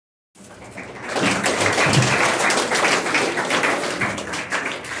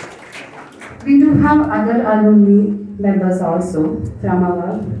have other alumni members also from our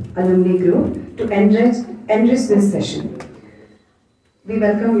alumni group to enrich this session. We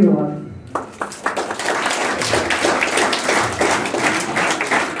welcome you all.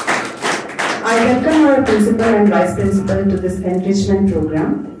 I welcome our principal and vice principal to this enrichment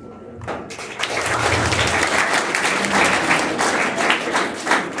program.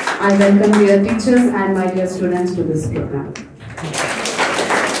 I welcome dear teachers and my dear students to this program.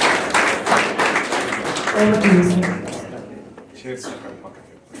 Over to you, sir.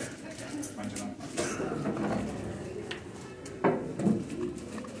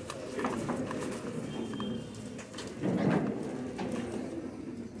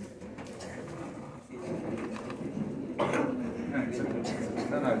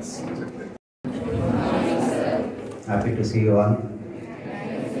 Happy to see you all.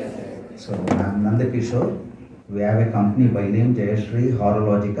 So, I am Nanda Kishore. We have a company by name Jayashree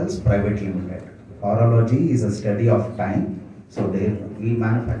Horologicals Private Limited. Horology is a study of time. So, we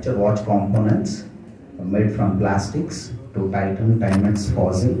manufacture watch components made from plastics to Titan, Timex,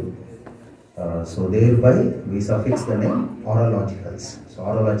 fossil. So, thereby we suffix the name Horologicals. So,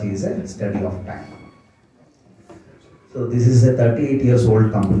 horology is a study of time. So this is a 38 years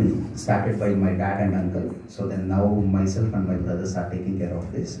old company started by my dad and uncle. So then now myself and my brothers are taking care of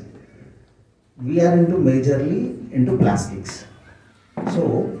this. We are majorly into plastics.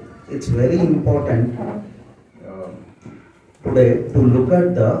 So it's very important today to look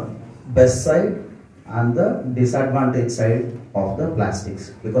at the best side and the disadvantage side of the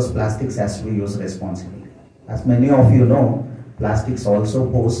plastics, because plastics has to be used responsibly. As many of you know, plastics also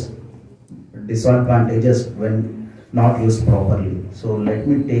pose disadvantages when not used properly. So let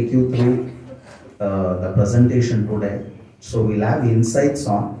me take you through the presentation today. So we'll have insights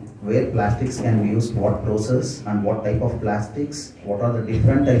on where plastics can be used, what process and what type of plastics, what are the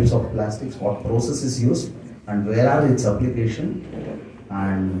different types of plastics, what process is used and where are its application,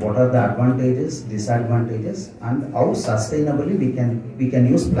 and what are the advantages, disadvantages, and how sustainably we can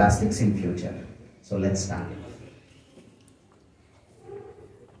use plastics in future. So let's start.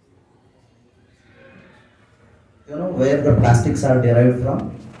 You know where the plastics are derived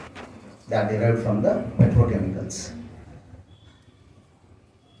from? They are derived from the petrochemicals.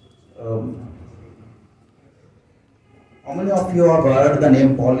 How many of you have heard the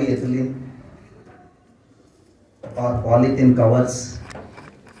name polyethylene or polythene covers?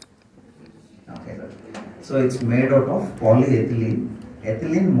 Okay, good. So it's made out of polyethylene.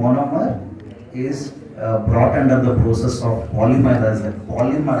 Ethylene monomer is brought under the process of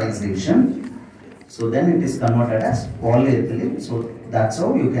polymerization. So then it is converted as polyethylene. So that's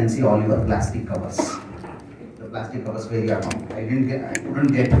how you can see all your plastic covers. The plastic covers where you are found. I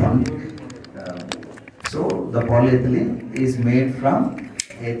couldn't get one. So the polyethylene is made from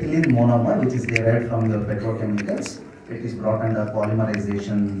ethylene monomer, which is derived from the petrochemicals. It is brought under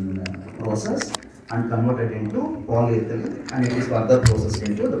polymerization process and converted into polyethylene, and it is further processed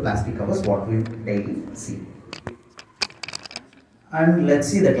into the plastic covers what we daily see. And let's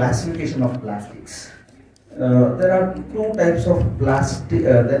see the classification of plastics. There are two types of plastic.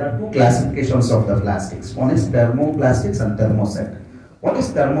 There are two classifications of the plastics. One is thermoplastics and thermoset. What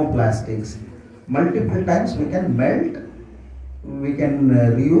is thermoplastics? Multiple times we can melt, we can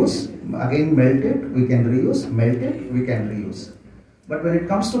reuse, again melt it, we can reuse, melt it, we can reuse. But when it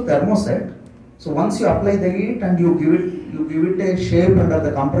comes to thermoset, so once you apply the heat and you give it a shape under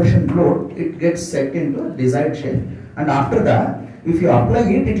the compression load, it gets set into a desired shape, and after that, if you apply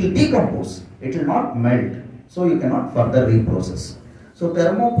heat, it will decompose, it will not melt, so you cannot further reprocess. So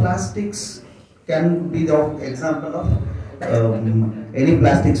thermoplastics can be the example of any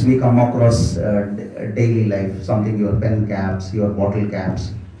plastics we come across daily life, something your pen caps, your bottle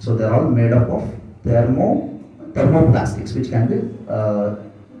caps. So they are all made up of thermoplastics, which can be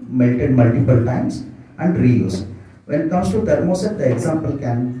melted multiple times and reused. When it comes to thermoset, the example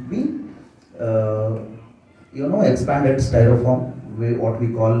can be expanded styrofoam, what we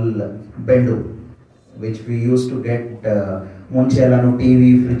call bendo, which we used to get Munchellano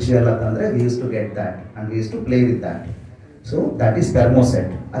TV, fridge we used to get that and we used to play with that. So that is thermoset.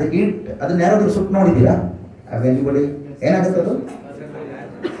 Have anybody?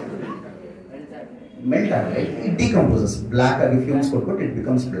 Melt, right? It decomposes. Black, if fumes put it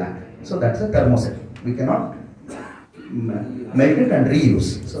becomes black. So that's a thermoset. We cannot melt it and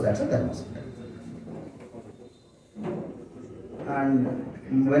reuse. So that's a thermoset. And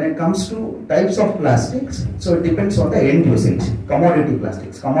when it comes to types of plastics, so it depends on the end usage. Commodity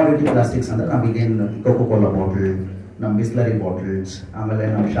plastics ಅಂದ್ರೆ ನಮಗೇನು Coca-Cola bottle, ನಮ್ಮ Bisleri bottles, ಆಮೇಲೆ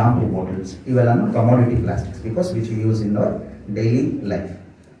ನಮ್ಮ shampoo bottles, ಇವೆಲ್ಲನೂ commodity plastics because which we use in our daily life.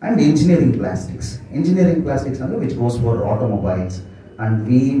 And engineering plastics. Engineering plastics which goes for automobiles, and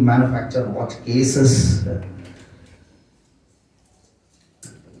we manufacture watch cases.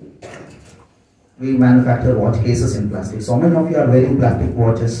 We manufacture watch cases in plastic. So many of you are wearing plastic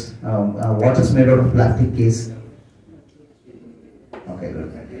watches. Watches made out of plastic case. Okay,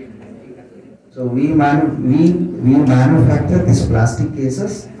 good. So we manufacture these plastic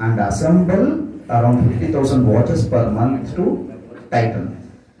cases and assemble around 50,000 watches per month to Titan.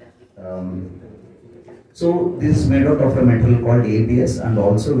 So this is made out of a material called ABS, and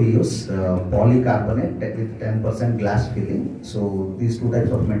also we use polycarbonate with 10% glass filling. So these two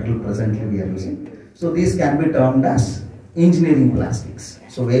types of metal presently we are using. So these can be termed as engineering plastics.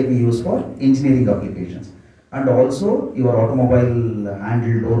 So where we use for engineering applications. And also your automobile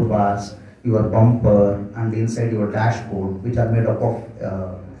handle door bars, your bumper, and inside your dashboard, which are made up of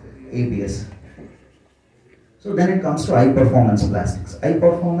ABS. So then it comes to high performance plastics. High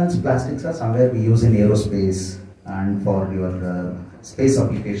performance plastics are somewhere we use in aerospace and for your space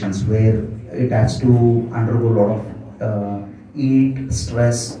applications, where it has to undergo a lot of heat,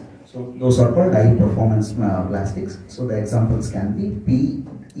 stress. So those are called high performance plastics. So the examples can be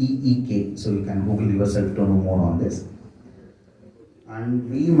PEEK. So you can Google yourself to know more on this. And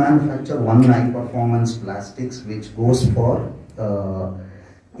we manufacture one high performance plastics which goes for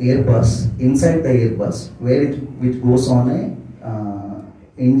Airbus, inside the Airbus, which goes on a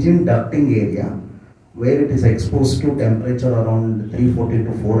engine ducting area, where it is exposed to temperature around 340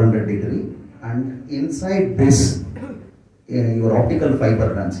 to 400 degree, and inside this your optical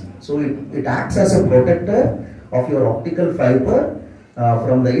fiber runs. So it acts as a protector of your optical fiber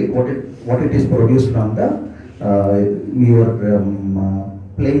from the heat, what it is produced from the your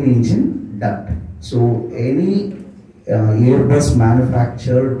plane engine duct. So any Airbus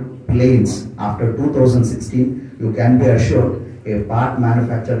manufactured planes after 2016, you can be assured a part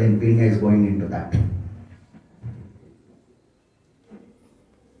manufactured in Kenya is going into that.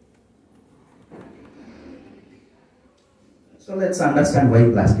 So let's understand why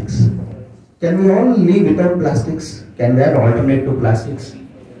plastics. Can we all live without plastics? Can we have alternate to plastics?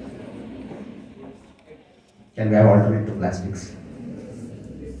 Can we have alternate to plastics?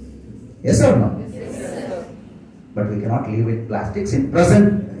 Yes or no? But we cannot live with plastics in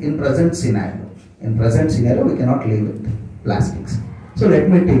present scenario. In present scenario, we cannot live with plastics. So let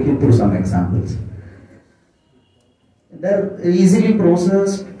me take you through some examples. They're easily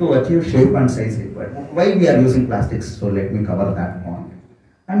processed to achieve shape and size required. Why we are using plastics? So let me cover that point.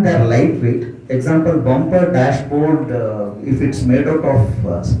 And they're lightweight. Example, bumper, dashboard, if it's made out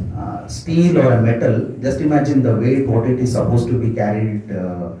of steel or a metal, just imagine the weight, what it is supposed to be carried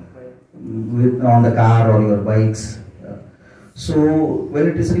on the car or your bikes. So when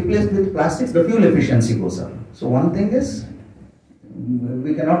it is replaced with plastics, the fuel efficiency goes up. So one thing is,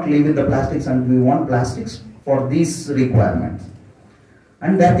 we cannot live with the plastics, and we want plastics for these requirements.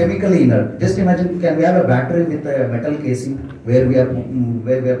 And they are chemically inert. Just imagine, can we have a battery with a metal casing where we are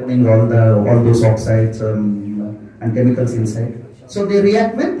putting all those oxides and chemicals inside? So they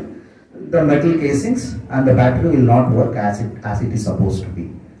react with the metal casings, and the battery will not work as it is supposed to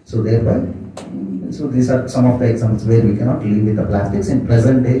be. So thereby, so these are some of the examples where we cannot live with the plastics in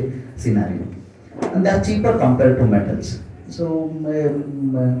present day scenario. And they are cheaper compared to metals. So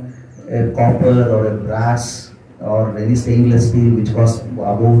a copper or a brass or any stainless steel which costs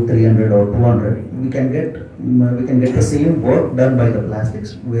above 300 or 200, we can get the same work done by the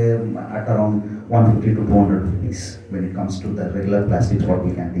plastics, where at around 150 to 200 rupees when it comes to the regular plastics what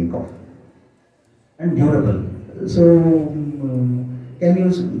we can think of. And durable. So can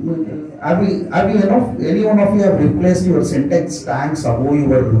you, any one of you have replaced your syntax tanks above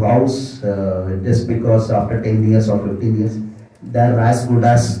your house just because after 10 years or 15 years, they're as good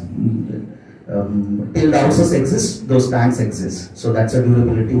as till the houses exist, those tanks exist. So that's a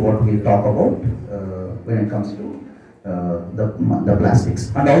durability what we talk about when it comes to the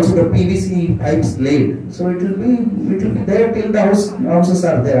plastics. And also the PVC pipes laid. So it will be there till the houses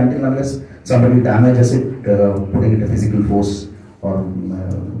are there, until unless somebody damages it, putting it a physical force or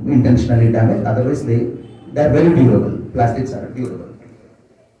intentionally damage. Otherwise they are very durable. Plastics are durable.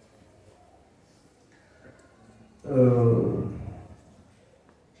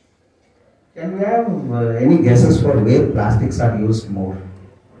 Can we have any guesses for where plastics are used more?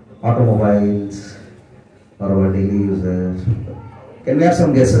 Automobiles or our daily users? Can we have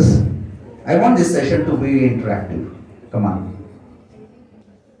some guesses? I want this session to be interactive. Come on.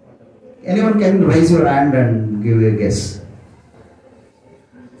 Anyone can raise your hand and give a guess.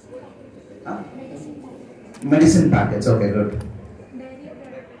 Huh? Medicine packets, okay, good.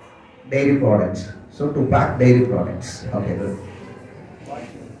 Dairy products. So to pack dairy products, okay, good.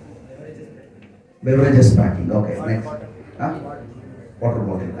 Beverages packing. Okay, next. Huh? Water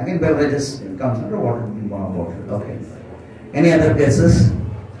bottle. Again, beverages comes under water bottle. Okay. Any other cases?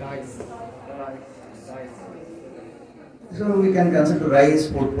 So we can consider rice,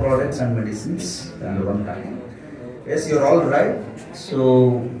 food products, and medicines under one packing. Yes, you're all right.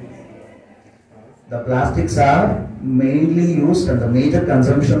 So the plastics are mainly used, and the major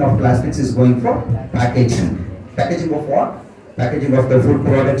consumption of plastics is going for packaging. Packaging of what? Packaging of the food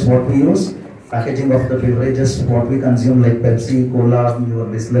products, what we use. Packaging of the beverages, what we consume, like Pepsi, Cola,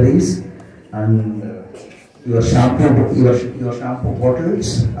 your distilleries, and your shampoo, your shampoo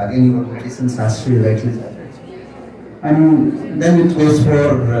bottles. Again, your medicines, as she rightly said. And then it goes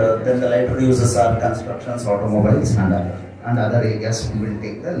for then the later uses are constructions, automobiles, and other areas. We will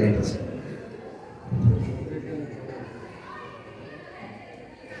take the later step.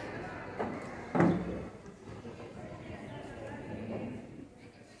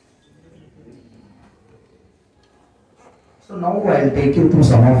 So now I'll take you through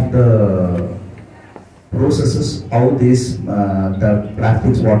some of the processes, how these the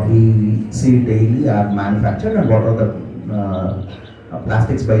plastics what we see daily are manufactured, and what are the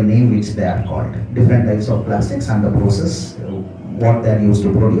plastics by name which they are called. Different types of plastics and the process, what they are used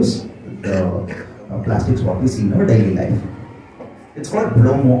to produce the plastics what we see in our daily life. It's called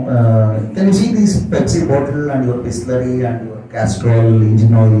blow. Can you see this Pepsi bottle and your distillery and your Castrol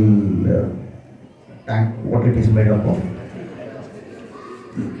engine oil tank, what it is made up of?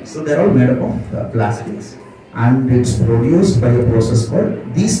 So they're all made up of plastics, and it's produced by a process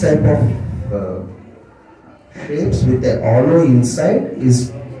called, these type of shapes with the hollow inside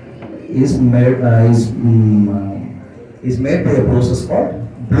is made by a process called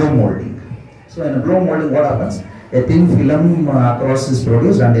blow molding. So in a blow molding, what happens? A thin film across is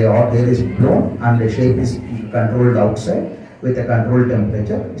produced, and the hot air is blown, and the shape is controlled outside with a controlled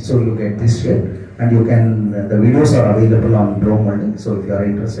temperature. So you get this shape. And you can, the videos are available on blow molding. So if you are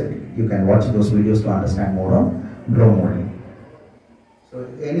interested, you can watch those videos to understand more on blow molding. So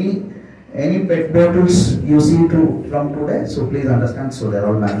any PET bottles you see from today, so please understand, so they're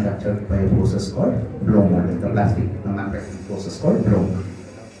all manufactured by a process called blow molding. The plastic manufacturing process called blow molding.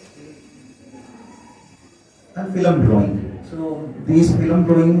 And film blowing. So this film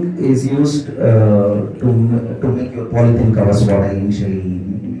blowing is used to make your polythene covers, what I initially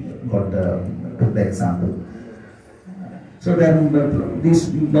got took the example. So then these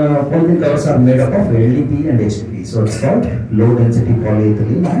polythene covers are made up of LDP and HDP. So it's called low density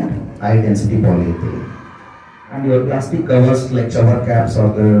polyethylene and high density polyethylene. And your plastic covers like shower caps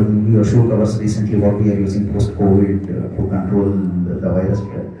or your shoe covers, recently what we are using post-COVID to control the virus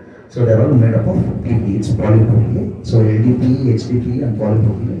spread. So they are all made up of PP, it's polypropylene. So LDP, HDP and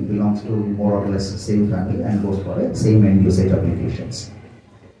polypropylene belongs to more or less the same family and goes for the same end usage applications.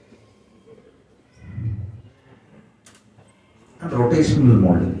 And rotational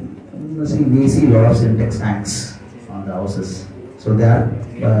molding. See, we see a lot of syntax tanks on the houses. So they are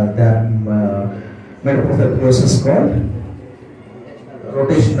made up of a process called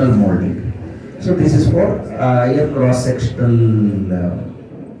rotational molding. So this is for higher cross-sectional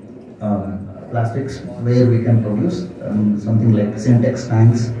plastics, where we can produce something like syntax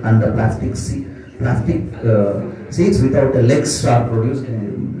tanks, and the plastic seats without the legs are produced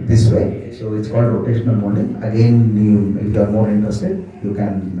in this way. So it's called rotational molding. Again, if you are more interested, you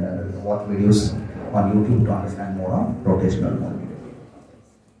can watch videos on YouTube to understand more on rotational molding.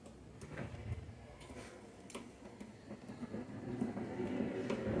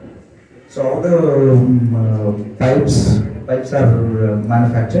 So the pipes are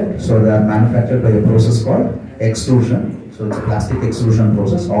manufactured. So they are manufactured by a process called extrusion. So it's a plastic extrusion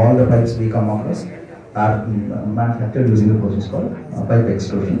process. All the pipes we come across are manufactured using a process called pipe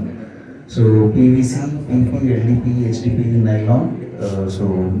extrusion. So PVC, PP, LDP, HDP, nylon. So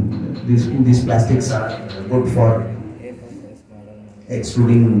these plastics are good for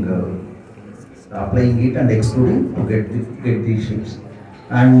extruding, applying heat and extruding to get these shapes.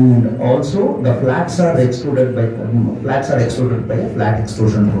 And also the flats are extruded by a flat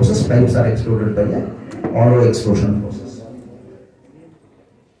extrusion process. Pipes are extruded by a hollow extrusion process.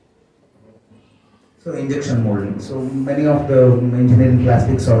 So injection molding. So many of the engineering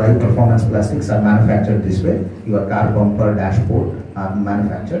plastics or high performance plastics are manufactured this way. Your car bumper, dashboard are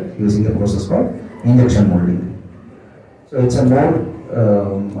manufactured using a process called injection molding. So it's a more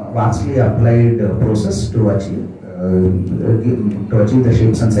vastly applied process to achieve the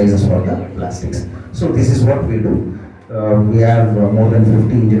shapes and sizes for the plastics. So this is what we do. We have more than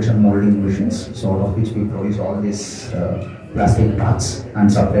 50 injection molding machines, so out of which we produce all these plastic parts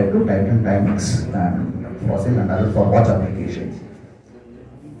and supply to Titan, Timex and Fossil and other for watch applications.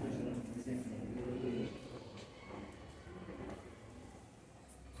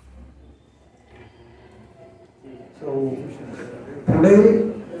 So today,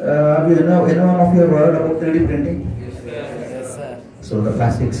 anyone of you have heard about 3D printing? Yes, sir. So the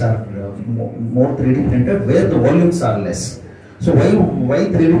plastics are more 3D printed where the volumes are less. So why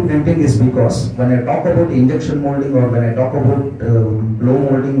 3D printing is because when I talk about injection molding or when I talk about blow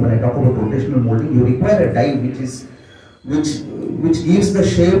molding, when I talk about rotational molding, you require a die which gives the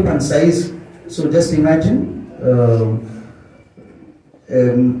shape and size. So just imagine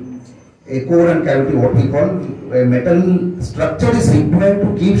a core and cavity, what we call a metal structure is required to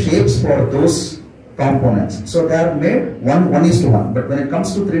give shapes for those components. So they are made 1:1. But when it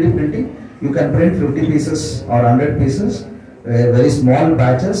comes to 3D printing, you can print 50 pieces or 100 pieces, very small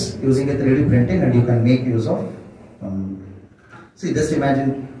batches using a 3D printing, and you can make use of. See, just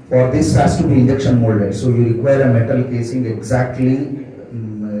imagine for this has to be injection molded. So you require a metal casing exactly.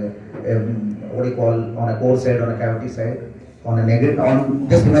 What do you call, on a core side, on a cavity side, on a negative,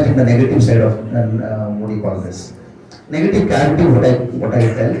 just imagine the negative side of, what do you call this? Negative cavity, what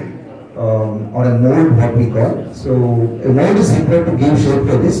I tell, or a mold, what we call. So a mold is required to give shape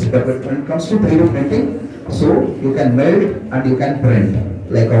to this, but when it comes to 3D printing, so you can melt and you can print,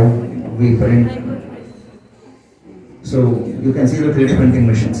 like how we print. So you can see the 3D printing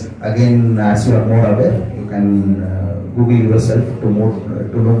machines. Again, as you are more aware, you can Google yourself to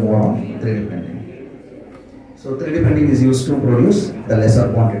know more on 3D printing. So 3D printing is used to produce the lesser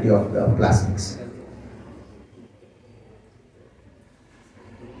quantity of the plastics.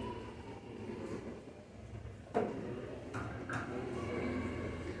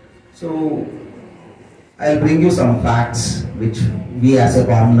 So I'll bring you some facts which we as a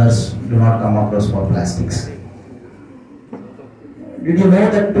commoners do not come across for plastics. Did you know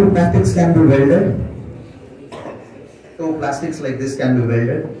that two plastics can be welded? Two plastics like this can be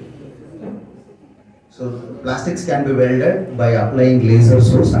welded. So plastics can be welded by applying laser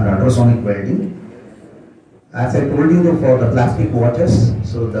source and ultrasonic welding. As I told you for the plastic watches,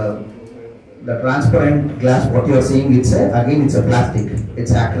 so the transparent glass what you are seeing, it's a plastic,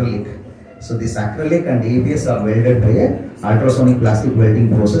 it's acrylic. So this acrylic and ABS are welded by a ultrasonic plastic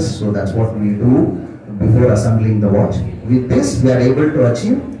welding process. So that's what we do before assembling the watch. With this we are able to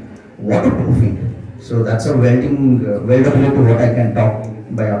achieve waterproofing. So that's a weldability what I can talk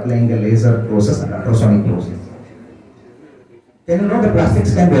by applying a laser process and ultrasonic process. Can you know the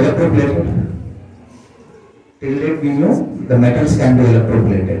plastics can be electroplated? Till date we know the metals can be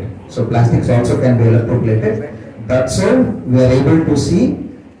electroplated. So plastics also can be electroplated. That's how we are able to see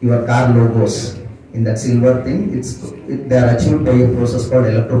your car logos in that silver thing. They are achieved by a process called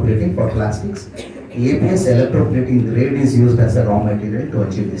electroplating for plastics. ABS electroplating grade is used as a raw material to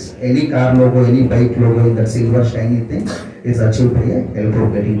achieve this. Any car logo, any bike logo in that silver shiny thing is achieved by a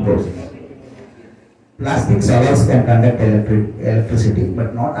electroplating process. Plastics alloys can conduct electricity,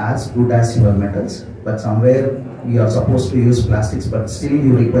 but not as good as your metals. But somewhere you are supposed to use plastics, but still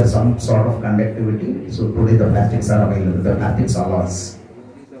you require some sort of conductivity. So today the plastics are available, the plastics alloys.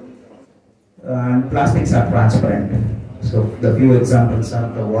 And plastics are transparent. So the few examples are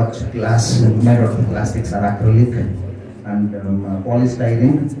the watch glass made of plastics are acrylic and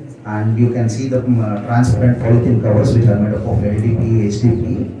polystyrene, and you can see the transparent polythene covers which are made up of LDP,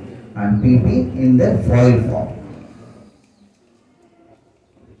 HDP and PP in their foil form.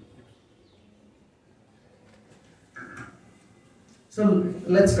 So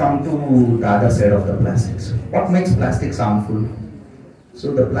let's come to the other side of the plastics. What makes plastics harmful?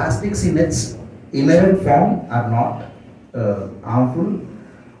 So the plastics in its inherent form are not harmful,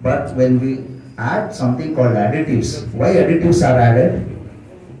 but when we add something called additives, why additives are added?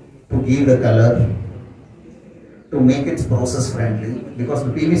 To give the color, to make it process friendly, because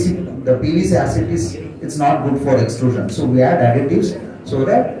the PVC acid it's not good for extrusion. So we add additives so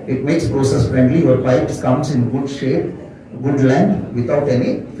that it makes process friendly. Your pipes comes in good shape, good length without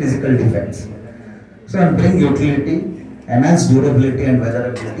any physical defects. So and bring utility, enhance durability and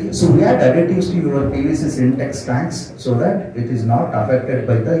weatherability. So we add additives to your PVC syntex tanks so that it is not affected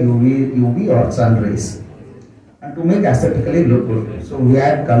by the UV or sun rays, and to make aesthetically look good. So we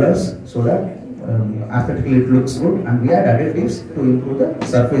add colors so that aesthetically it looks good, and we add additives to improve the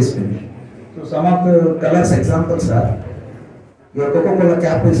surface finish. So some of the colors examples are, your Coca-Cola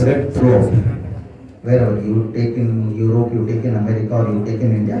cap is red throughout. Wherever you take in Europe, you take in America, or you take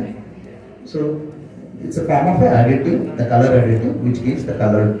in India. So it's a form of an additive, the color additive, which gives the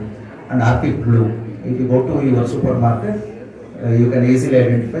color. And Arctic blue. If you go to your supermarket, you can easily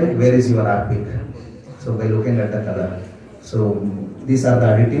identify where is your Arctic. So by looking at the color. So these are the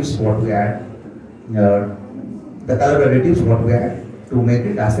additives what we add. The color additives what we add to make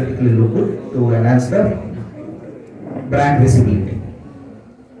it aesthetically look good, to enhance the brand visibility.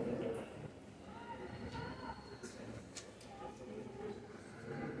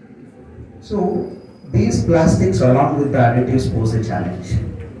 So these plastics along with the additives pose a challenge.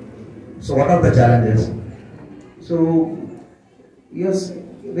 So what are the challenges? So yes,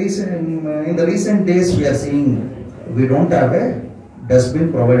 in the recent days we are seeing we don't have a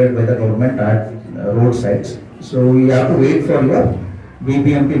dustbin provided by the government at roadsides. So we have to wait for your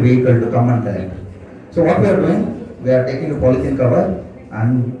BBMP vehicle to come and collect. So what we are doing, we are taking a polythene cover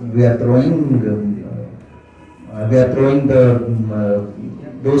and we are throwing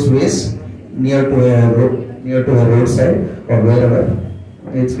those waste near to a roadside or wherever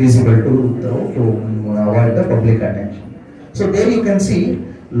it's feasible to throw to avoid the public attention. So there you can see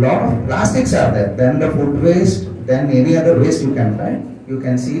lot of plastics are there. Then the food waste, then any other waste you can find. You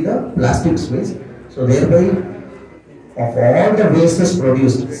can see the plastics waste. So thereby, of all the wastes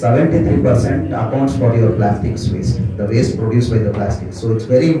produced, 73% accounts for your plastics waste. The waste produced by the plastics. So it's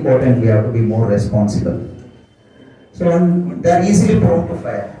very important we have to be more responsible. So they are easily prone to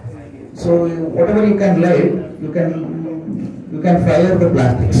fire. So whatever you can light, you can fire the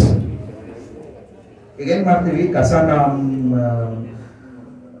plastics. Again, martivi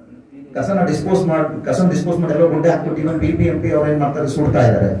kasana dispose ಮಾಡಲು ಗುಡ್ಡೆ ಹಾಕ್ಬಿಟ್ಟು ಇವನ್ BBMP ಅವರು ಏನ್ ಮಾಡ್ತಾರೆ ಸುಡ್ತಾ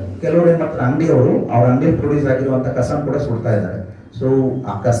ಇದ್ದಾರೆ. ಕೆಲವರು ಏನ್ ಮಾಡ್ತಾರೆ ಅಂಗಡಿಯವರು ಅವ್ರ ಅಂಗಡಿ ಪ್ರೊಡ್ಯೂಸ್ ಆಗಿರುವಂತ ಕಸನ ಕೂಡ ಸುಡ್ತಾ ಇದ್ದಾರೆ. ಸೊ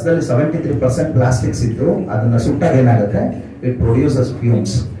ಆ ಕಸದಲ್ಲಿ 73% ಪ್ಲಾಸ್ಟಿಕ್ಸ್ ಇದ್ದು ಅದನ್ನ ಸುಟ್ಟಾಗ ಏನಾಗುತ್ತೆ, it produces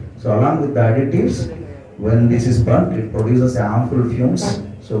fumes. So along with the additives, when this is burnt, it produces harmful fumes,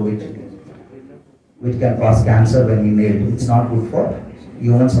 so which can cause cancer when inhaled. It's not good for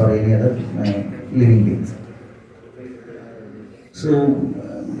humans or any other living beings. So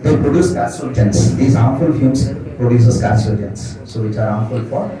they produce carcinogens. These harmful fumes produces carcinogens, so which are harmful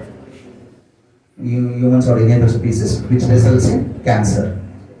for humans or any other species, which results in cancer.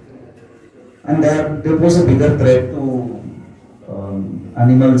 And they pose a bigger threat to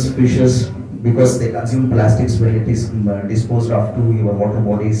animals, fishes, because they consume plastics when it is disposed of to your water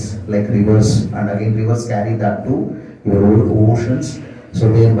bodies like rivers, and again rivers carry that to your oceans. So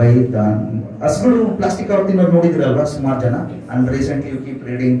thereby aslu plastic avatti nodidiralva sumar jana, and recently you keep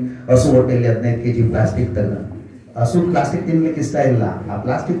reading asu hotelli 15 kg plastic tagga. Asu plastic ತಿನ್ಲಿಕ್ಕೆ ಇಷ್ಟ ಇಲ್ಲ, ಆ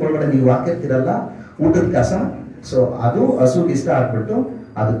plastic ಒಳಗಡೆ ನೀವು ಹಾಕಿರ್ತೀರಲ್ಲ ಊಟದ ಕಸ, so ಅದು ಹಸುಗೆ ಇಷ್ಟ ಆಗ್ಬಿಟ್ಟು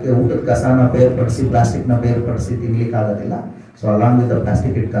ಅದಕ್ಕೆ ಊಟದ ಕಸನ ಬೇರ್ಪಡಿಸಿ ಪ್ಲಾಸ್ಟಿಕ್ನ ಬೇರ್ಪಡಿಸಿ ತಿನ್ಲಿಕ್ಕೆ ಆಗೋದಿಲ್ಲ. So along with the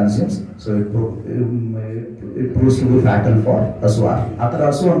plastic it consumes, so it proves to be fatal for ಹಸು. ಆ ಥರ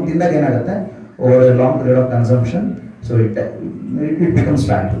ಹಸು ಒಂದು ತಿಂದಾಗ ಏನಾಗುತ್ತೆ, over a long period of consumption, so it becomes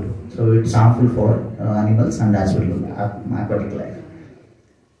fatal. So it's harmful for animals and as well aquatic life.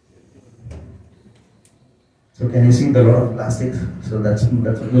 So can you see the lot of plastics? So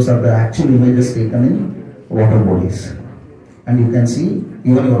those are the actual images taken in water bodies, and you can see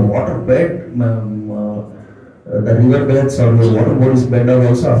even your water bed, the river beds or your water bodies bed are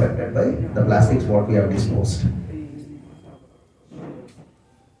also affected by the plastics what we have disposed.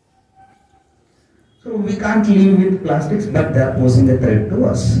 So we can't live with plastics, but they are posing a threat to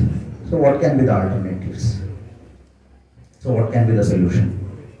us. So what can be the alternatives? So what can be the solution?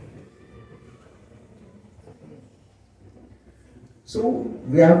 So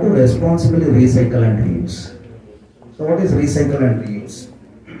we have to responsibly recycle and reuse. So what is recycle and reuse?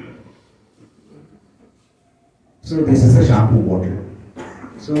 So this is a shampoo bottle.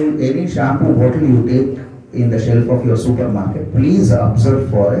 So any shampoo bottle you take in the shelf of your supermarket, please observe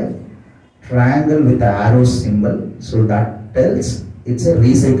for a triangle with the arrow symbol. So that tells it's a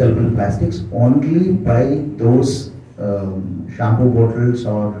recyclable plastics. Only buy those shampoo bottles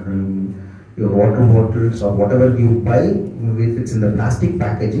or your water bottles or whatever you buy, if it's in the plastic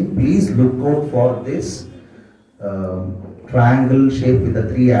packaging, please look out for this triangle shape with the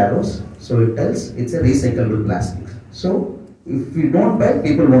 3 arrows. So it tells it's a recyclable plastic. So if we don't buy,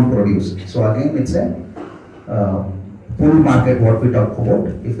 people won't produce. So again, it's a full market what we talk about.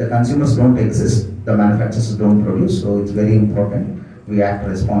 If the consumers don't exist, the manufacturers don't produce. So it's very important we act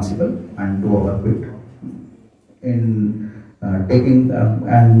responsible and do our bit in taking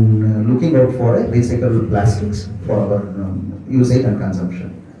and looking out for a recyclable plastics for our usage and consumption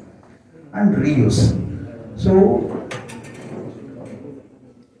and reuse.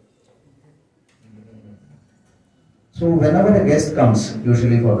 So whenever a guest comes,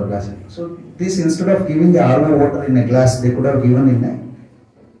 usually for the plastic, so this instead of giving the RO water in a glass, they could have given in a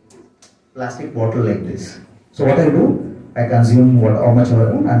plastic bottle like this. So what I do, I consume how much I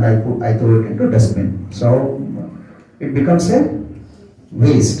want and I throw it into dustbin. So it becomes a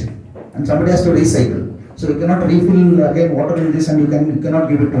waste and somebody has to recycle. So you cannot refill again water in this and you cannot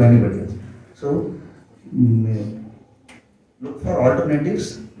give it to anybody else. So look for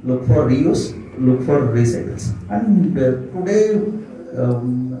alternatives, look for reuse, look for recycles. And today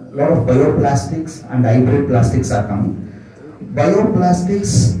lot of bioplastics and hybrid plastics are coming.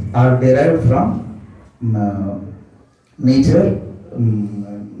 Bioplastics are derived from nature.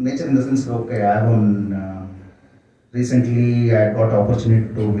 Nature in the sense, okay, I have recently I got opportunity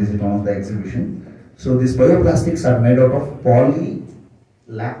to visit one of the exhibition. So these bioplastics are made out of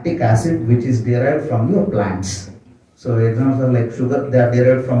polylactic acid, which is derived from your plants. So examples are like sugar, they are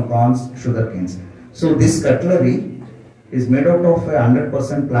derived from corns, sugar canes. So this cutlery is made out of a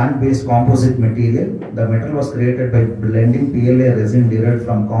 100% plant-based composite material. The metal was created by blending PLA resin derived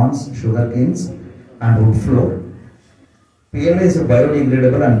from corns, sugar canes and wood flour. PLA is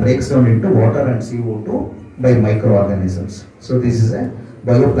biodegradable and breaks down into water and CO2 by microorganisms. So this is a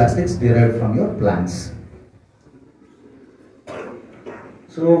bioplastics derived from your plants.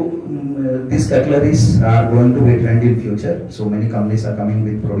 So these cutleries are going to be a trend in future. So many companies are coming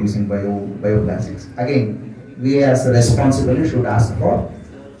with producing bioplastics. Again, we as responsibly should ask for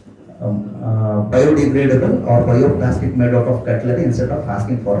biodegradable or bioplastic made out of cutlery instead of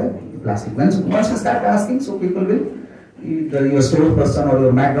asking for a plastic. Once you start asking, so people will, your store person or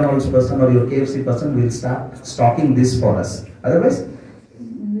your McDonald's person or your KFC person will start stocking this for us. Otherwise,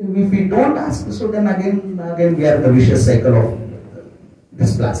 if we don't ask, so then again we are in the vicious cycle of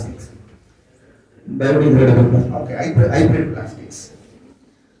this plastics. Biodegradable, okay, hybrid plastics.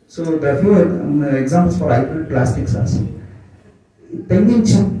 So the few examples for hybrid plastics are ತೆಂಗಿನ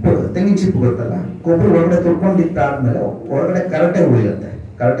chip ಗೊತ್ತಲ್ಲ, ಕೊಬ್ಬರಿ ಒಳಗಡೆ ತುಳ್ಕೊಂಡಿದ್ದಾದ್ಮೇಲೆ ಒಳಗಡೆ karate ಉಳಿಯುತ್ತೆ.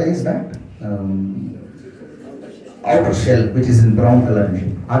 Karate is that outer shell which is in brown color.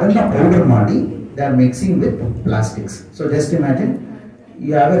 ಅದನ್ನ powder ಮಾಡಿ they are mixing with plastics. So just imagine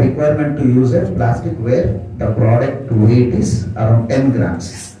you have a requirement to use a plastic where the product weight is around 10 grams.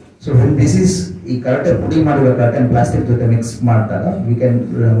 So when this is ಈ karate ಪುಡಿ ಮಾಡಿರೋ karate plastic ಜೊತೆ mix ಮಾಡಿದಾಗ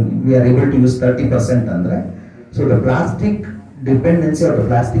we are able to use 30% ಅಂದ್ರೆ, so the plastic dependency or the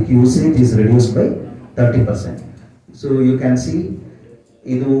plastic usage is reduced by 30%. So you can see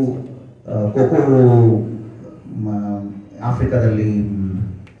ಇದು cocoa ಆಫ್ರಿಕಾದಲ್ಲಿ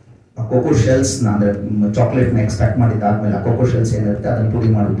cocoa shells ಅಂದ್ರೆ ಚಾಕ್ಲೇಟ್ನ extract ಮಾಡಿದ್ದಾದ್ಮೇಲೆ ಆ ಕೋಕೋ ಶೆಲ್ಸ್ ಏನಿರುತ್ತೆ ಅದನ್ನು ಪುಡಿ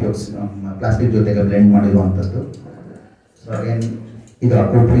ಮಾಡಿ ಉಪಯೋಗಿಸಿ ಪ್ಲಾಸ್ಟಿಕ್ ಜೊತೆಗೆ ಬ್ಲೆಂಡ್ ಮಾಡಿರುವಂಥದ್ದು. ಸೊ ಅಗೇನ್ ಇದು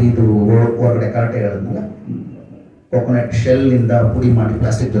ಕೊಬ್ಬರಿ ಇದು ಹೊರಗಡೆ ಕರಟೆ ಹೇಳಿದ್ಮೇಲೆ ಕೋಕೋನಟ್ ಶೆಲ್ ಇಂದ ಪುಡಿ ಮಾಡಿ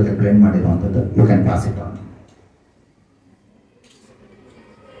ಪ್ಲಾಸ್ಟಿಕ್ ಜೊತೆ ಬ್ಲೆಂಡ್ ಮಾಡಿರುವಂಥದ್ದು. You can pass it on.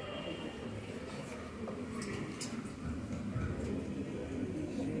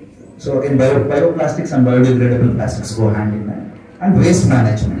 So in bioplastics and biodegradable plastics go hand in hand. And waste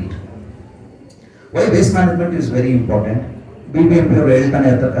management. Why waste management is very important? BBMP ಅವರು ಹೇಳ್ತಾನೆ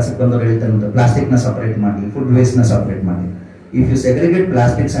ಇರ್ತಾರೆ, ಕಸಕ್ಕೆ ಬಂದವರು ಹೇಳ್ತಾನೆ ಇರ್ತಾರೆ, ಪ್ಲಾಸ್ಟಿಕ್ನ ಸಪರೇಟ್ ಮಾಡಿ, ಫುಡ್ ವೇಸ್ಟ್ನ ಸಪರೇಟ್ ಮಾಡಿ. If you segregate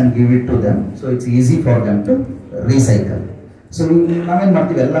plastics and give it to them, so it's easy for them to recycle. So ನಾವೇನು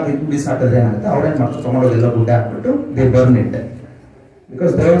ಮಾಡ್ತೀವಿ, ಎಲ್ಲ ಬಿಸಾಕಿದ್ರೆ ಏನಾಗುತ್ತೆ, ಅವ್ರೇನು ಮಾಡ್ತಾರೆ, ತೊಗೊಂಡೋಗೆಲ್ಲ ಗುಡ್ಡೆ ಹಾಕ್ಬಿಟ್ಟು they burn it.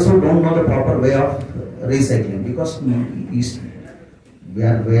 Because they also don't know the proper way of recycling. Because we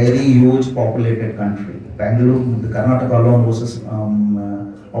are very huge populated country. Bangalore, Karnataka alone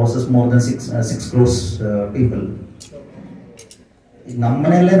houses more than 6 crores people. ನಮ್ಮ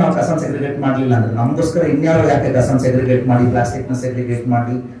ಮನೆಯಲ್ಲೇ ನಾವು ಕಸನ ಸೆಗ್ರಿಗೇಟ್ ಮಾಡಲಿಲ್ಲ ಅಂದ್ರೆ ನಮಗೋಸ್ಕರ ಇನ್ಯಾರು ಯಾಕೆ ಕಸನ ಸೆಗ್ರಿಗೇಟ್ ಮಾಡಿ ಪ್ಲಾಸ್ಟಿಕ್ನ ಸೆಗ್ರಿಗೇಟ್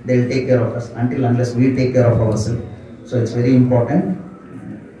ಮಾಡಿ they will take care of us until unless we take care of our self. So it's very important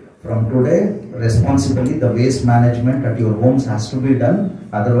from today responsibly the waste management at your homes has to be done.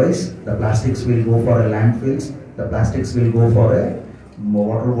 Otherwise the plastics will go for a landfills, the plastics will go for a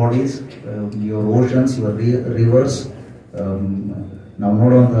water bodies, your oceans, your rivers. ನಾವು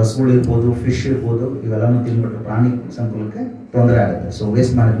ನೋಡುವಂಥ ಹಸುಗಳು ಇರ್ಬೋದು, fish ಇರ್ಬೋದು, ಇವೆಲ್ಲನೂ ತಿನ್ಬಿಟ್ಟು ಪ್ರಾಣಿ ಸಂಕುಲಕ್ಕೆ ತೊಂದರೆ ಆಗುತ್ತೆ. So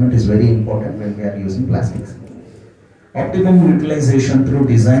waste management is very important when we are using plastics. Optimum utilisation through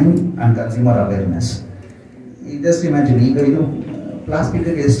design and consumer awareness. Just imagine, ಈಗ ಇದು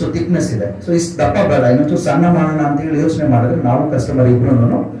ಪ್ಲಾಸ್ಟಿಕ್ಗೆ ಎಷ್ಟು ಥಿಕ್ನೆಸ್ ಇದೆ, ಸೊ ಇಷ್ಟು ದಪ್ಪ ಬೇಡ, ಇನ್ನೊಂದು ಸಣ್ಣ ಮಾಡೋಣ ಅಂತೇಳಿ ಯೋಚನೆ ಮಾಡಿದ್ರೆ ನಾವು ಕಸ್ಟಮರ್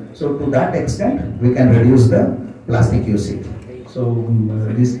ಇಬ್ಬರೂ, so to that extent we can reduce the plastic usage. So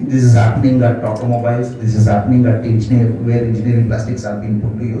this is happening at automobiles, this is happening at where engineering plastics are being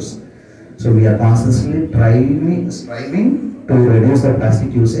put to use. So we are constantly striving to reduce the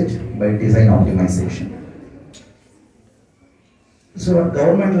plastic usage by design optimization. So at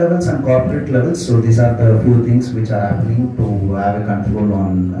government levels and corporate levels, so these are the few things which are happening to have a control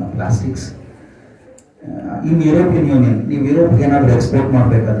on plastics. In European Union, ನೀವು ಯುರೋಪ್ಗೆ ಏನಾದರೂ export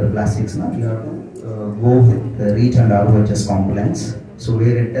ಮಾಡಬೇಕಾದ್ರೆ ಪ್ಲಾಸ್ಟಿಕ್ಸ್ನ you have to go with the REACH and ROHS compliance. So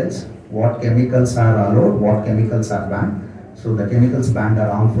where it tells what chemicals are allowed, what chemicals are banned. So the chemicals banned are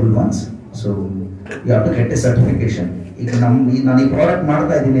harmful ones. So you have to get a certification. ಈಗ ನಾನು ಈ product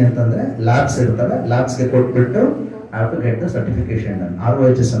ಮಾಡ್ತಾ ಇದ್ದೀನಿ ಅಂತಂದ್ರೆ labs ಇರ್ತವೆ, ಲ್ಯಾಬ್ಸ್ಗೆ ಕೊಟ್ಬಿಟ್ಟು I have to get the certification done.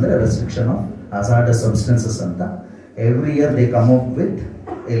 ROHS ಅಂದರೆ restriction of hazardous substances ಅಂತ. Every year they come up with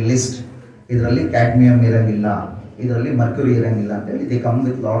a list. ಇದರಲ್ಲಿ ಕ್ಯಾಡ್ಮಿಯಂ ಇರಂಗಿಲ್ಲ, ಇದರಲ್ಲಿ ಮರ್ಕ್ಯೂರಿ ಇರಂಗಿಲ್ಲ ಅಂತೇಳಿ they come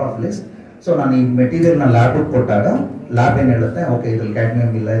with lot of list. So ನಾನು ಈ ಮೆಟೀರಿಯಲ್ನ ಲ್ಯಾಬ್ಗೆ ಕೊಟ್ಟಾಗ ಲ್ಯಾಬ್ ಏನು ಹೇಳುತ್ತೆ, ಓಕೆ ಇದ್ರಲ್ಲಿ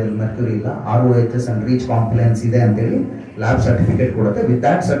ಕ್ಯಾಡ್ಮಿಯಮ್ ಇಲ್ಲ, ಇದ್ರಲ್ಲಿ ಮೆರ್ಕ್ಯೂರಿ ಇಲ್ಲ, RoHS and ರೀಚ್ ಕಾಂಪ್ಲೈನ್ಸ್ ಇದೆ ಅಂತೇಳಿ ಲ್ಯಾಬ್ ಸರ್ಟಿಫಿಕೇಟ್ ಕೊಡುತ್ತೆ. With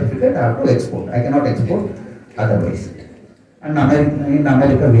that certificate I have to export. I cannot export otherwise. And in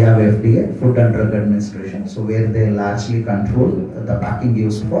America we have FDA, Food and Drug Administration, so where they largely control the packing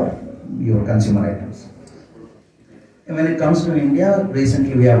used for your consumer items. And when it comes to India,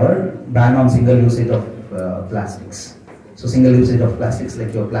 recently we have heard ban on single usage of plastics. So single usage of plastics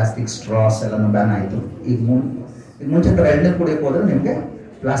like your plastic straws ಎಲ್ಲಾನು ban ಆಯಿತು. ಈಗ ಮುಂಚೆ ಥರ ಎಣ್ಣೆ ಕುಡಿಯೋಕೆ ಹೋದ್ರೆ ನಿಮಗೆ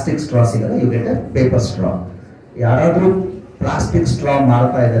plastic straw ಸಿಗಲ್ಲ, you get A paper straw. ಯಾರಾದರೂ ಪ್ಲಾಸ್ಟಿಕ್ ಸ್ಟ್ರಾ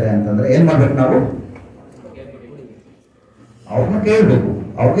ಮಾರ್ತಾ ಇದ್ದಾರೆ ಅಂತಂದ್ರೆ ಏನು ಮಾಡ್ಬೇಕು ನಾವು? ಅವ್ರನ್ನ ಕೇಳಬೇಕು,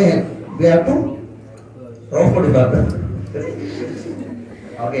 ಅವ್ರಿಗೆ ವಿ ಹ್ಯಾವ್ ಟು ಹೊಡಿಬಾರ್ದು,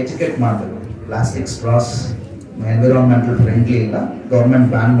 ಅವ್ರಿಗೆ ಎಜುಕೇಟ್ ಮಾಡಬೇಕು. ಪ್ಲಾಸ್ಟಿಕ್ ಸ್ಟ್ರಾಸ್ ಎನ್ವಿರಾನ್ಮೆಂಟಲ್ ಫ್ರೆಂಡ್ಲಿ ಇಲ್ಲ, ಗೌರ್ಮೆಂಟ್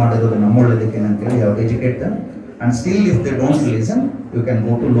ಬ್ಯಾನ್ ಮಾಡಿರೋದು ನಮ್ಮ ಒಳ್ಳೇದಕ್ಕೆ ಅಂತೇಳಿ ಯಾವ educate dum. And still if they don't listen, you can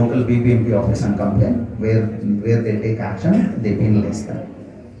go to local BBMP office and complain, where they take action, they penalize them.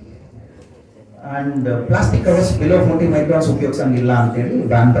 And plastic covers below 40 microns ಉಪಯೋಗಿಸಂಗಿಲ್ಲ ಅಂತೇಳಿ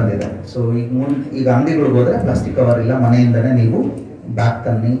ban ಬಂದಿದೆ. So ಈಗ ಅಂಗಡಿಗಳಿಗೆ ಹೋದ್ರೆ plastic cover ಇಲ್ಲ, ಮನೆಯಿಂದನೇ ನೀವು bag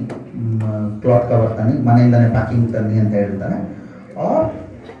ತನ್ನಿ, cloth cover ತನ್ನಿ, ಮನೆಯಿಂದನೇ packing ತನ್ನಿ ಅಂತ ಹೇಳ್ತಾರೆ. ಆರ್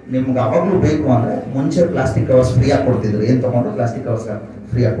ನಿಮ್ಗೆ ಅವಾಗಲೂ ಬೇಕು ಅಂದರೆ ಮುಂಚೆ ಪ್ಲಾಸ್ಟಿಕ್ ಕವರ್ಸ್ ಫ್ರೀಯಾಗಿ ಕೊಡ್ತಿದ್ರು, ಏನು ತೊಗೊಂಡ್ರು ಪ್ಲಾಸ್ಟಿಕ್ ಕವರ್ಸ್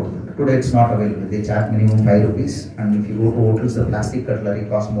ಫ್ರೀಯಾಗಿ ಕೊಡ್ತಿದ್ರು. Today it's not available. They charge minimum 5 rupees, and if you go to hotels, the plastic cutlery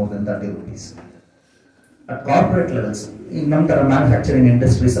costs more than 30 rupees. At corporate levels, in manufacturing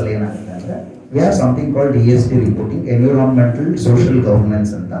industries, we have something called ESG reporting, environmental social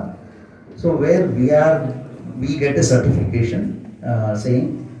governance, and that. So where we get a certification saying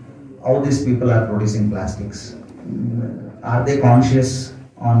how these people are producing plastics. Are they conscious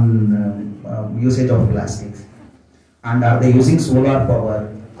on usage of plastics, and are they using solar power?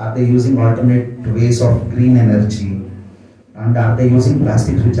 Are they using alternate ways of green energy? And are they using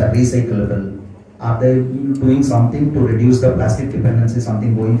plastics which are recyclable? Are they doing something to reduce the plastic dependency,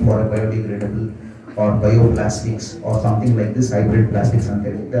 something going for a biodegradable or bioplastics or something like this, hybrid plastics? And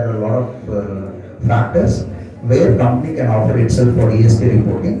there are a lot of factors where company can offer itself for ESG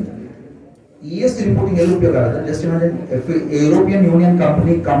reporting. ESG reporting, just imagine if a European Union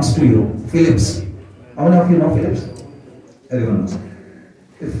company comes to you, Philips. How many of you know Philips? Everyone knows.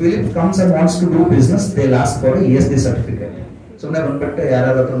 If Philips comes and wants to do business, they'll ask for a ESG certificate. So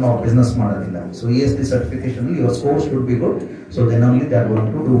business model. So ESG certification, your score should be good. So then only they are going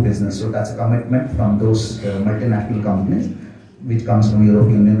to do business. So that's a commitment from those multinational companies, which comes from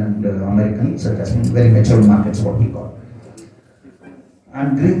European Union and American, such as very mature markets, what we call. And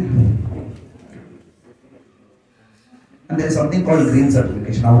green. And there is something called green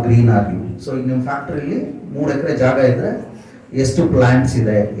certification. How green are you? So in your factory, 3 acre jaga idre, ಎಷ್ಟು plants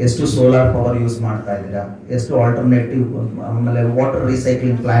ಇದೆ, ಎಷ್ಟು solar power use ಮಾಡ್ತಾ ಇದ್ದೀರಾ, ಎಷ್ಟು alternative ಆಮೇಲೆ water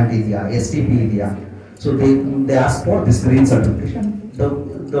recycling plant ಇದೆಯಾ, STP ಇದೆಯಾ. So they ask for this green certification.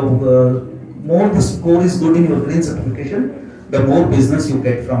 The more the score is good in your green certification, the more business you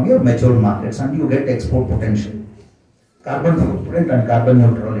get from your mature markets and you get export potential. Carbon footprint and carbon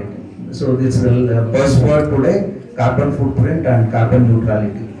neutrality. So this is the buzzword today, carbon footprint and carbon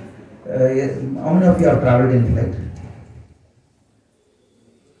neutrality. How many of you have traveled in flight?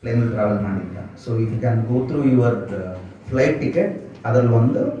 Plane travel ಮಾಡಿಲ್ಲ. So if you can go through your flight ticket, ಅದರಲ್ಲಿ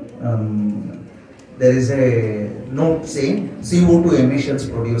ಒಂದು there is a note saying CO2 emissions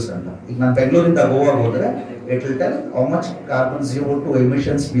produced ಅಂತ. ಈಗ ನಾನು ಬೆಂಗಳೂರಿಂದ ಗೋವಾ ಹೋದ್ರೆ it will tell how much carbon CO2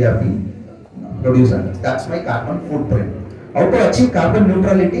 emissions we have been produced ಅಂತ. That's my carbon footprint. How to achieve carbon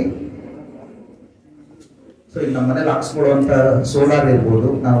neutrality? So ಈಗ ನಮ್ಮ ಮನೇಲಿ ಹಾಕ್ಸ್ಕೊಳ್ಳುವಂಥ ಸೋಲಾರ್ ಇರ್ಬೋದು,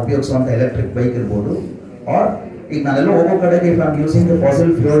 ನಾವು ಉಪಯೋಗಿಸುವಂಥ ಎಲೆಕ್ಟ್ರಿಕ್ ಬೈಕ್ ಇರ್ಬೋದು, or ಈಗ ನಾನೆಲ್ಲ ಹೋಗೋ ಕಡೆಗೆ if I'm using a fossil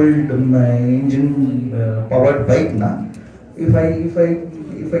fueled engine powered bike na,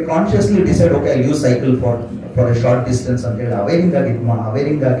 if I consciously decide okay I'll use cycle for a short distance and awareing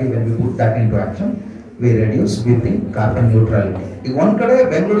agi when we put that into action, we reduce, we bring carbon neutrality. If one kade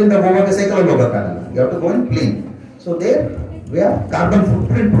Bangalore inda Goa ke cycle alli hogakagalla, you have to go in plane. So there we have carbon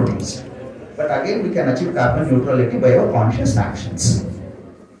footprint produced, but again we can achieve carbon neutrality by our conscious actions.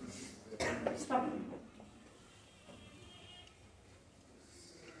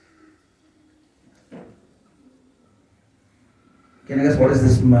 Can you guess what is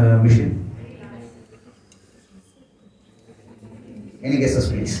this machine? Any guesses,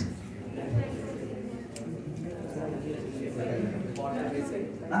 please?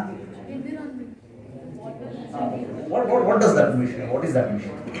 Huh? What does that machine? What is that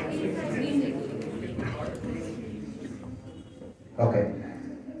machine? Okay.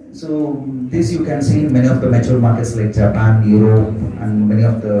 So this you can see in many of the mature markets like Japan, Europe, and many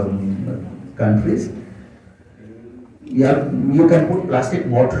of the countries. Yeah, you can put plastic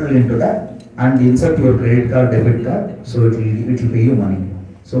bottle into that and insert your credit card, debit card, so it will pay you money.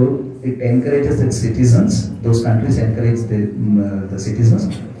 So it encourages its citizens, those countries encourage the citizens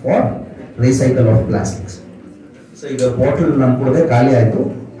for recycle of plastics. So if a bottle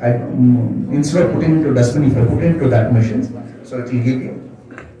instead of putting into dustbin, if I put into that machine, so it will give you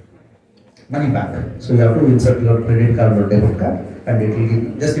money back. So you have to insert your credit card or debit card and it will give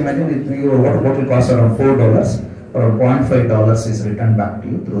you. Just imagine if your water bottle costs around $4, around $0.5 is returned back to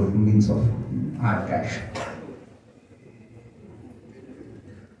you through means of hard cash.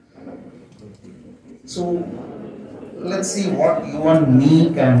 So let's see what you and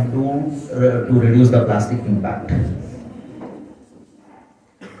me can do to reduce the plastic impact.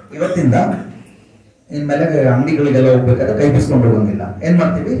 ಇವತ್ತಿಂದ ಇನ್ಮೇಲೆ ಅಂಗಡಿಗಳಿಗೆಲ್ಲ ಹೋಗ್ಬೇಕಾದ್ರೆ ಕೈ ಬಿಸ್ಕೊಂಡು ಹೋಗಂಗಿಲ್ಲ. ಏನ್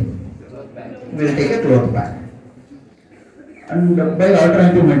ಮಾಡ್ತೀವಿ? We'll take a cloth bag and buy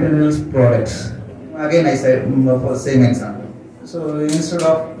alternative materials products. Again, I said for same example. So instead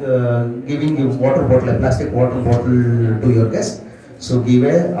of giving you water bottle, a plastic water bottle to your guest, so give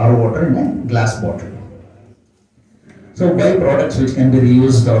our water in a glass bottle. So buy products which can be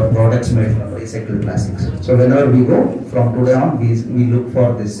reused or products made from recycled plastics. So whenever we go, from today on, we look for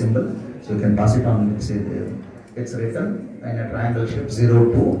this symbol. So you can pass it on. It's written in a triangle shape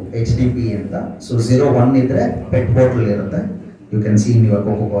 02 HDP anta. So 01 idre pet bottle irutte. You can see in your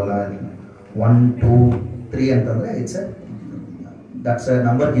Coca-Cola 1, 2, 3 antandre that's a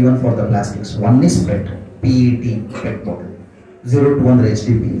number given for the plastics. 1 is PET, PET, pet bottle. 02 under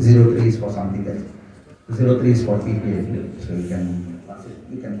HDP, 03 is for something else. 03 is for PPA. So you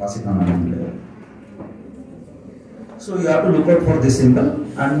can pass it on. So you have to look out for this symbol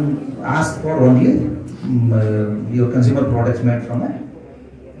and ask for only your consumer products made from a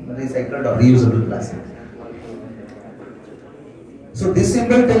recycled or reusable plastic. So this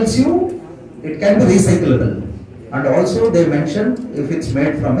symbol tells you it can be recyclable, and also they mention if it's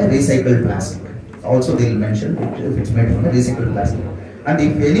made from a recycled plastic. Also they will mention if it's made from a recycled plastic. And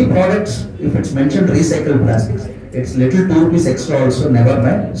if any products, if it's mentioned recycled plastics, it's little 2 rupees extra also never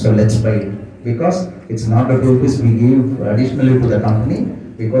mind. So let's buy it, because it's not the 2 rupees we give additionally to the company,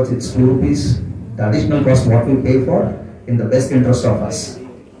 because it's 2 rupees. The additional cost what we pay for in the best interest of us.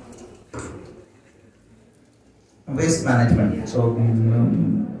 Waste management. So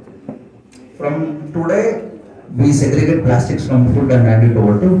from today we segregate plastics from food and add it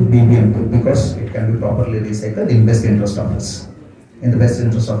over to BBMP, because it can be properly recycled in best interest of us, in the best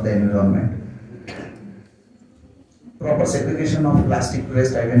interest of the environment. Proper segregation of plastic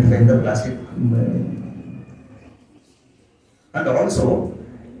waste, identifying the plastic, and also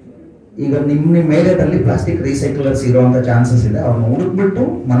ಈಗ ನಿಮ್ಮ ಮೇಲೆದಲ್ಲಿ plastic ರೀಸೈಕ್ಲರ್ಸ್ ಇರುವಂತ chances ಇದೆ. ಅವ್ರನ್ನ ಹುಡುಕ್ಬಿಟ್ಟು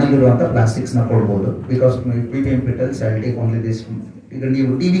ಮನೇಲಿರುವಂತ plastics ನ ಕೊಡ್ಬೋದು. Because BBMP tells I'll take only this. ಈಗ ನೀವು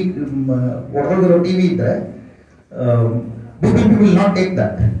TV ಹೊರಗಿರೋ ಟಿವಿ ಇದ್ರೆ BBMP will not take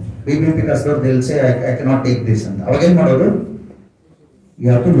that. BBMP customer they'll say I cannot take this ಅಂತ. ಅವಾಗ ಏನ್ ಮಾಡೋದು? You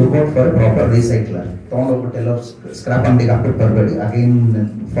have to look out for a proper recycler. ತಗೊಂಡೋಗ್ಬಿಟ್ಟು ಎಲ್ಲ scrap ಅಂಗಡಿಗೆ ಹಾಕ್ಬಿಟ್ಟು ಬರಬೇಡಿ. ಅಗೇನ್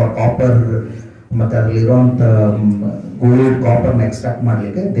ಫಾರ್ ಕಾಪರ್ ಮತ್ತೆ ಅದರಲ್ಲಿರುವಂತ ಗೋಲ್ಡ್ ಕಾಪರ್ ಎಕ್ಸ್ಟ್ರಾಕ್ಟ್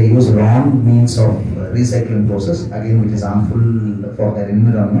ಮಾಡಲಿಕ್ಕೆ they use wrong means of recycling process, again which is harmful for their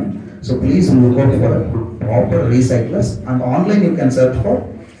environment. So please look out for proper recyclers, and online you can search for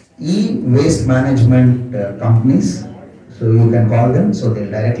e-waste management companies. So you can call them, so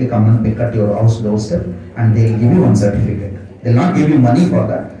they'll directly come and pick at your house doorstep and they'll give you one certificate. They'll not give you money for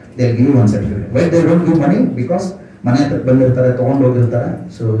that, they'll give you one certificate. Why they don't give money? Because ಮನೆ ಹತ್ರ ಬಂದಿರ್ತಾರೆ, ತಗೊಂಡು ಹೋಗಿರ್ತಾರೆ.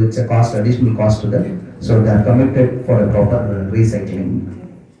 So it's a cost, additional cost to them. So they are committed for a proper recycling.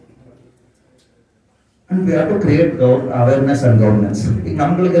 And we have to create awareness and governance. ಈಗ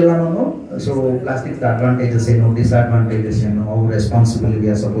ನಮ್ಗಳಿಗೆಲ್ಲನೂ so plastics the advantages ಏನು, disadvantages ಏನು, how responsibly we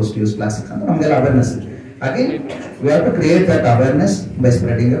are supposed to use plastics ಅಂತ ನಮಗೆಲ್ಲ awareness ಇದೆ. Again we have to create that awareness by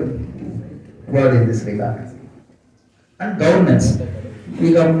spreading a word in this regard. And governance.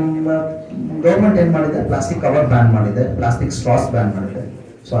 ಈಗ government ಏನ್ ಮಾಡಿದೆ, plastic cover ban ಮಾಡಿದೆ, plastic straws ban ಮಾಡಿದೆ.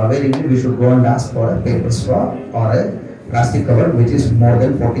 So ಅವೇರಿಂಗ್ಲಿ we should go and ask for A paper straw R A plastic cover which is more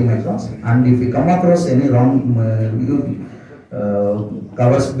than 40 microns, and if we come across any wrong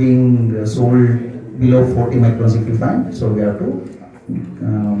covers being sold below 40 microns if we find, so we have to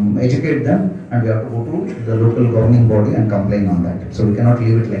educate them, and we have to go to the local governing body and complain on that. So we cannot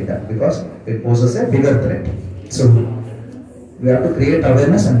leave it like that, because it poses a bigger threat. So we have to create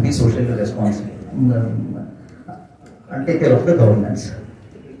awareness and be socially responsible and take care of the governance.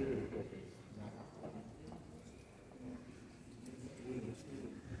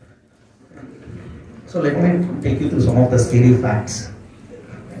 So let me take you through some of the scary facts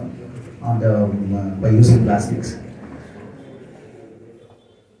on the by using plastics.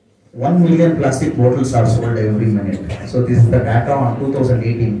 1 million plastic bottles are sold every minute. So this is the data on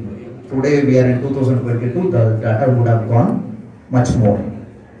 2018 today we are in 2022, the data would have gone much more.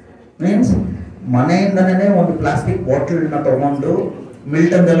 Means ಮನೆಯಿಂದನೇ ಒಂದು plastic ಬಾಟಲ್ನ ತಗೊಂಡು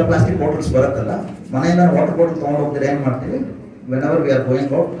ಮಿಲ್ಟನ್ದೆಲ್ಲ plastic bottles ಬರುತ್ತಲ್ಲ, ಮನೆಯಿಂದ water bottle ತೊಗೊಂಡು ಹೋಗ್ತೀರಾ, ಏನು ಮಾಡ್ತೀವಿ, when ever we are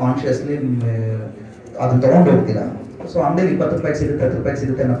going out consciously ಅದನ್ನ ತೊಗೊಂಡು ಹೋಗ್ತೀರಾ. ಸೊ ಅಂಗಡಿಲಿ 20 ರೂಪಾಯಿ ಸಿಗುತ್ತೆ, 10 ರೂಪಾಯಿ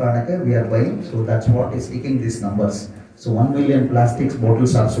ಸಿಗುತ್ತೆ ಅನ್ನೋ ಕಾರಣಕ್ಕೆ we are buying. So that's what is taking this numbers. So 1 million plastics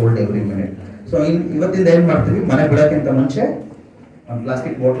bottles R sold every minute. So ಇವತ್ತಿಂದ ಏನು ಮಾಡ್ತೀವಿ, ಮನೆ ಬಿಡೋಕ್ಕಿಂತ ಮುಂಚೆ ಒಂದು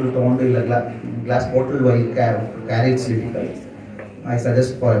ಪ್ಲಾಸ್ಟಿಕ್ ಬಾಟಲ್ ತೊಗೊಂಡು, ಇಲ್ಲ glass bottle Y carry it's difficult. I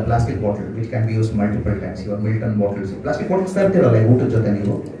suggest for a plastic bottle which can be used multiple times. Your Milton bottles, plastic bottles ತರ್ತಿರಲ್ಲ ಊಟದ ಜೊತೆ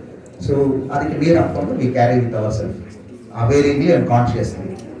ನೀವು. ಸೊ ಅದಕ್ಕೆ ನೀರು ಹಾಕ್ಕೊಂಡು we carry with ourselves awarenessly and consciously.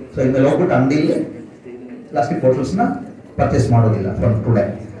 So ಇನ್ಮೇಲೆ ಹೋಗ್ಬಿಟ್ಟು ಅಂಗಡಿಯಲ್ಲಿ plastic ಬಾಟಲ್ಸ್ನ purchase ಮಾಡೋದಿಲ್ಲ from today.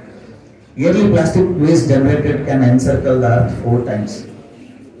 Yearly plastic waste generated can encircle the earth 4 times.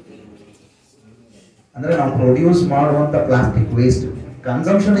 ಅಂದರೆ ನಾವು ಪ್ರೊಡ್ಯೂಸ್ ಮಾಡುವಂಥ plastic waste,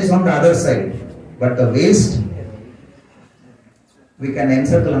 consumption is on the other side, but the waste we can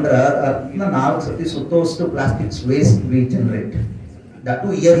encircle under earthನ 4 ಸತಿ ಸುತ್ತೋಷ್ಟು plastics waste we generate. That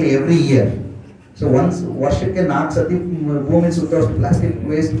too yearly, every year. So once ವರ್ಷಕ್ಕೆ 4 ಸತಿ ಭೂಮಿ ಸುತ್ತೋಷ್ಟು plastic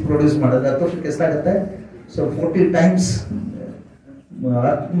waste produce ಮಾಡೋದು, 10 ವರ್ಷಕ್ಕೆ ಎಷ್ಟಾಗುತ್ತೆ? So 40 times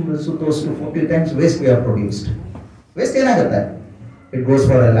ಸುತ್ತೋಷ್ಟು 40 times waste we have produced. Waste ಏನಾಗುತ್ತೆ? It goes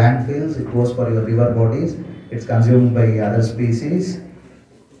for a landfills, it goes for your river bodies, it's consumed by other species.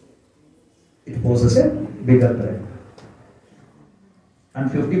 It poses a bigger threat. And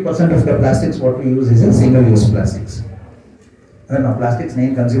 50% of the plastics what we use is a single use plastics. ಅಂದ್ರೆ ನಾವು plastics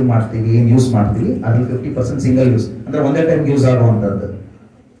ಏನು consume ಮಾಡ್ತೀವಿ, ಏನು use ಮಾಡ್ತೀವಿ, ಅದ್ರಲ್ಲಿ 50% single use, ಅಂದ್ರೆ ಒಂದೇ time use ಆಗುವಂಥದ್ದು.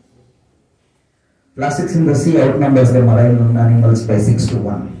 Plastics in the C out numbers the marine animals by 6 to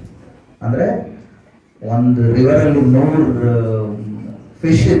 1. ಅಂದ್ರೆ ಒಂದು ರಿವರಲ್ಲಿ 100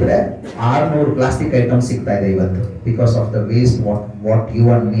 ಫಿಶ್ ಇದ್ರೆ 600 ಪ್ಲಾಸ್ಟಿಕ್ ಐಟಮ್ಸ್ ಸಿಗ್ತಾ ಇದೆ ಇವತ್ತು, because of the waste what you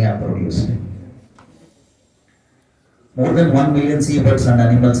and me have produced. More than 1 million seabirds and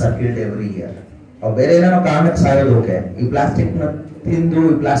animals are killed every year. ಅವು ಬೇರೆ ಏನೇನೋ ಕಾರಣಕ್ಕೆ ಸಾಯೋದು, ಓಕೆ. ಈ ಪ್ಲಾಸ್ಟಿಕ್ನ ತಿಂದು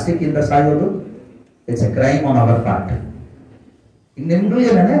ಈ ಪ್ಲಾಸ್ಟಿಕ್ ಇಂದ ಸಾಯೋದು, it's A crime on hour part. ಈಗ ನಿಮ್ಗೂ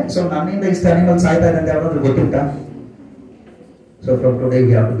ಏನೇನೆ, ಸೊ ನನ್ನಿಂದ ಇಷ್ಟು ಅನಿಮಲ್ಸ್ ಸಾಯ್ತಾ ಇದೆ ಅಂತ ಯಾವ್ದಾದ್ರು ಗೊತ್ತುಂಟಾ? So from today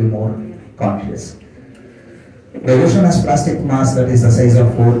we have to be more conscious. The ocean has plastic mass that is the size of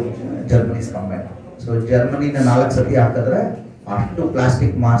 4 Germany's combined. So ಜರ್ಮನಿನ 4 ಸತಿ ಹಾಕಿದ್ರೆ ಅಷ್ಟು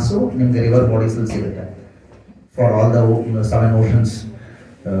ಪ್ಲಾಸ್ಟಿಕ್ ಮಾಸು ನಿಮ್ಗೆ ರಿವರ್ ಬಾಡೀಸ್ ಅಲ್ಲಿ ಸಿಗುತ್ತೆ. For all the 7 oceans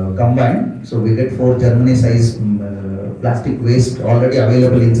combined, so we get 4 Germany size plastic waste already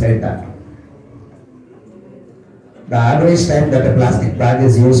available inside that. The average time that a plastic bag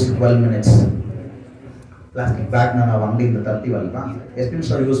is used 12 minutes. Plastic bag na ನಾವು ಅಂಗಡಿಯಿಂದ ತರ್ತೀವಲ್ವಾ, ಎಷ್ಟು ನಿಮಿಷ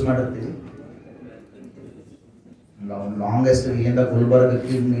use ಮಾಡಿರ್ತೀವಿ? Longest ಇಲ್ಲಿಂದ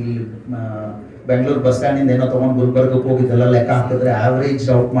ಗುಲ್ಬರ್ಗಕ್ಕೆ, ಇಲ್ಲಿ Bengaluru bus stand ಇಂದ ಏನೋ ತಗೊಂಡು ಗುಲ್ಬರ್ಗಕ್ಕೆ ಹೋಗಿದ್ದೆಲ್ಲ ಲೆಕ್ಕ ಹಾಕಿದ್ರೆ ಆವರೇಜ್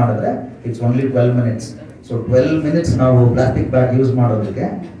ಔಟ್ ಮಾಡಿದ್ರೆ it's only 12 minutes. So 12 minutes ನಾವು ಪ್ಲಾಸ್ಟಿಕ್ ಬ್ಯಾಗ್ ಯೂಸ್ ಮಾಡೋದಕ್ಕೆ,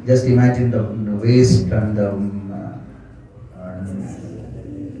 just imagine the waste and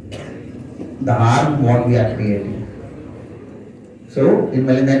the harm what we are creating. So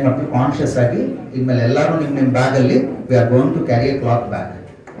ಇನ್ಮೇಲಿಂದ ಏನು ಮಾಡ್ತೀವಿ, ಕಾನ್ಶಿಯಸ್ ಆಗಿ ಇನ್ಮೇಲೆ ಎಲ್ಲರೂ ನಿಮ್ಮ ಬ್ಯಾಗಲ್ಲಿ we are going to carry A cloth bag.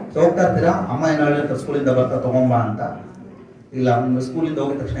 So ಹೋಗ್ತಾ ಇರ್ತೀರಾ, ಅಮ್ಮ ಏನೋ ಹೇಳಿರ್ತಾರೆ ಸ್ಕೂಲಿಂದ ಬರ್ತಾ ತಗೊಂಬ ಅಂತ, ಇಲ್ಲ ಸ್ಕೂಲಿಂದ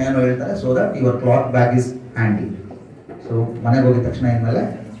ಹೋಗಿದ ತಕ್ಷಣ ಏನೋ ಹೇಳ್ತಾರೆ, so that your cloth bag is handy. So ಮನೆಗೆ ಹೋಗಿದ ತಕ್ಷಣ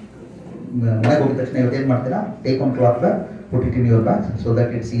ಇವತ್ತೇನು ಮಾಡ್ತೀರಾ, take one cloth bag, put it in your bag so that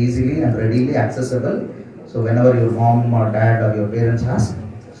it's easily and readily accessible. So when ever your ma'am R dad R your parents as,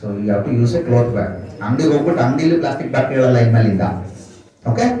 so you have to use A cloth bag. ಅಂಗಡಿಗೆ ಹೋಗ್ಬಿಟ್ಟು ಅಂಗಡಿಲಿ plastic bag ಕೇಳಲ್ಲ ಇನ್ಮೇಲಿಂದ,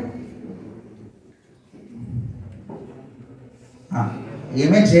 okay? ಹಾಂ,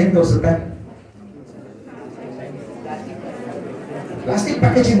 image ಏನು ತೋರಿಸುತ್ತೆ? Plastic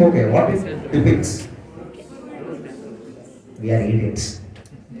packaging, okay. What is depicts? We are idiots.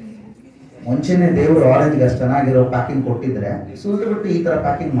 ಮುಂಚೆನೆ ದೇವರು ಆರೆಂಜ್ಗೆ ಅಷ್ಟು ಚೆನ್ನಾಗಿರೋ ಪ್ಯಾಕಿಂಗ್ ಕೊಟ್ಟಿದ್ರೆ ಸುಳ್ಳು ಬಿಟ್ಟು ಈ ತರ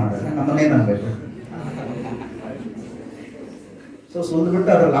ಪ್ಯಾಕಿಂಗ್ ಮಾಡಿದ್ರೆ ನಮ್ಮನ್ನೇನು ಅನ್ಬೇಕು? ಸೊ ಸುಳ್ಳು ಬಿಟ್ಟು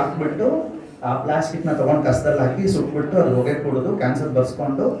ಅದ್ರಲ್ಲಿ ಹಾಕ್ಬಿಟ್ಟು ಆ ಪ್ಲಾಸ್ಟಿಕ್ನ ತಗೊಂಡು ಕಸದಲ್ಲಿ ಹಾಕಿ ಸುಟ್ಬಿಟ್ಟು ಅದು ಹೊಗೆ ಕೊಡೋದು, ಕ್ಯಾನ್ಸರ್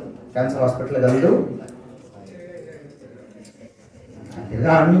ಬರ್ಸ್ಕೊಂಡು ಕ್ಯಾನ್ಸರ್ ಹಾಸ್ಪಿಟ್ಲಿಗೆ ಅಲ್ದು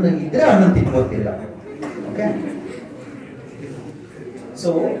ಹಣ್ಣು ಇದ್ರೆ ಹಣ್ಣು ತಿನ್ಬೋತಿಲ್ಲ, ಓಕೆ?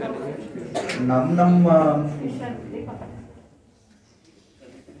 ಸೊ ನಮ್ಮ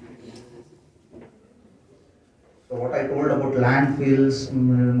So what I told about landfills,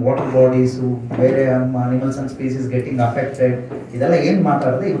 water bodies, where animals and species getting affected, ಇದೆಲ್ಲ ಏನು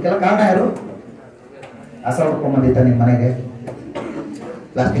ಮಾತಾಡಿದೆ, ಇವಕ್ಕೆಲ್ಲ ಕಾರಣ ಯಾರು? ಹಸ ಹುಡ್ಕೊಂಬಂದಿತ್ತ ನಿಮ್ಮ ಮನೆಗೆ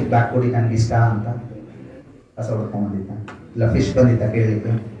ಪ್ಲಾಸ್ಟಿಕ್ ಬ್ಯಾಗ್ ಕೊಡಿ ನನಗೆ ಇಷ್ಟ ಅಂತ ಹಸ ಹುಡ್ಕೊಂಬಂದಿತ್ತ? ಇಲ್ಲ ಫಿಶ್ ಬಂದಿತ್ತ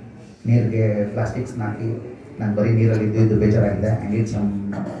ಕೇಳಲಿಕ್ಕೆ, ನೀರಿಗೆ ಪ್ಲಾಸ್ಟಿಕ್ಸ್ನ ಹಾಕಿ ನಾನು ಬರೀ ನೀರಲ್ಲಿ ಇದ್ದು ಬೇಜಾರಾಗಿದೆ, I need some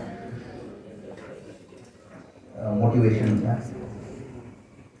motivation.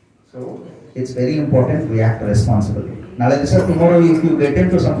 So it's very important we act responsibly. Now, like I said, tomorrow if you get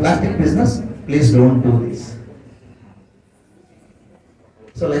into some plastic business, please don't do this.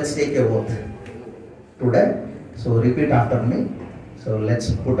 So let's take a oath today. So repeat after me. So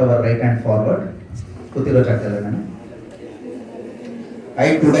let's put our right hand forward.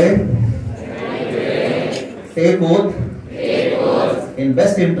 I today take oath in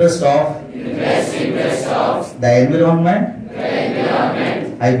best interest of the environment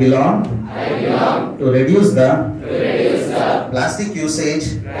I belong to reduce the plastic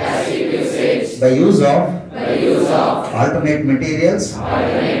usage by use of alternate materials,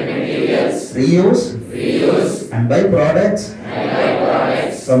 reuse and byproducts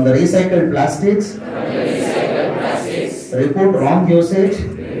from the recycled plastics, report wrong usage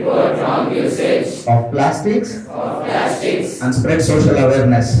of plastics and spread social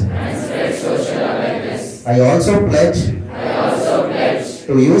awareness. I also pledge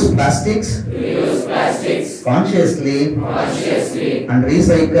to use plastics consciously and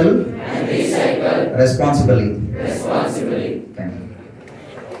recycle responsibly. Thank you.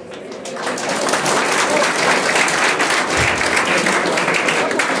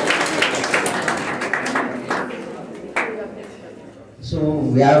 So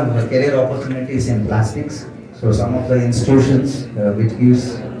we have career opportunities in plastics. So some of the institutions which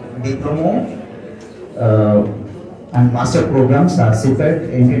gives diploma and master programs are CPET,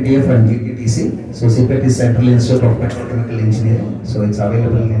 NTTF and GTTC. So CPET is Central Institute of Petrochemical Engineering. So it's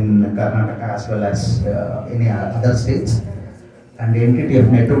available in Karnataka as well as any other states. And NTTF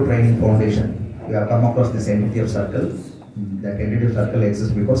Network Training Foundation. We have come across this NTTF circle. That NTTF circle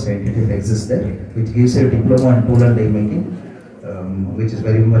exists because NTTF exists there, which gives a diploma in tool and die making, which is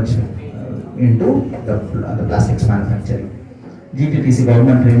very much into the plastics manufacturing. GTTC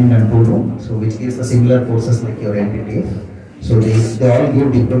Government Training and Tool Room, so which gives the similar courses like your NTTF. So they all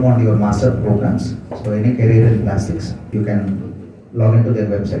give diploma on your master programs. So any career in plastics, you can log into their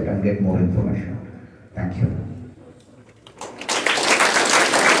website and get more information. Thank you.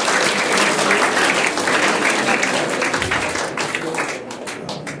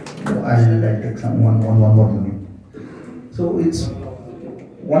 I'll take one more minute. So it's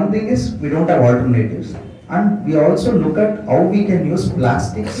one thing is we don't have alternatives, and we also look at how we can use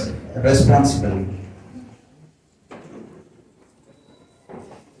plastics responsibly.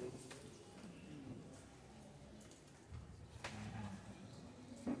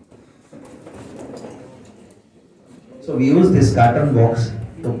 So we use this carton box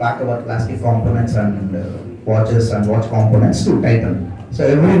to pack our plastic components and watches and watch components to tighten. So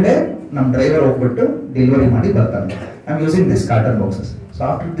every day, nam driver hogbittu delivery ಮಾಡಿ ಬರ್ತಾನೆ. I'm using this carton boxes. So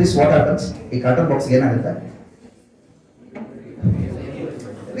after this, what happens? ಈ carton box ಏನಾಗುತ್ತೆ?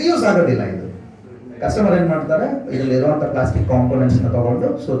 Reuse ಆಗೋದಿಲ್ಲ ಇದು. Customer ಏನು ಮಾಡ್ತಾರೆ? ಇದರಲ್ಲಿ ಇರುವಂತ plastic components ನ ತಗೊಂಡು,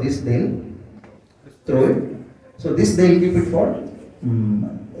 so this they'll throw it. So this they'll keep it for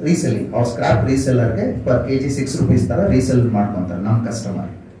reselling or scrap reseller ಗೆ per kg 6 rupees ತರ resell ಮಾಡ್ಕೊಂತಾರೆ ನಮ್ಮ customer.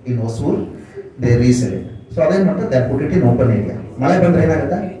 In Hosur, they resell it. So ಅದೇನು ಮಾಡ್ತಾರೆ? They put it in open area. ಮಳೆ ಬಂದ್ರೆ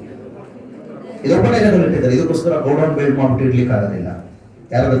ಏನಾಗುತ್ತೆ? ಇದು ಓಪನ್ ಏರಿಯಾದಲ್ಲಿ ಇಟ್ಟಿದ್ದಾರೆ. ಇದಕ್ಕೋಸ್ಕರ ಗೋಡೌನ್ ಬಿಲ್ಡ್ ಮಾಡ್ಬಿಟ್ಟು ಇಡ್ಲಿಕ್ಕೆ ಆಗೋದಿಲ್ಲ.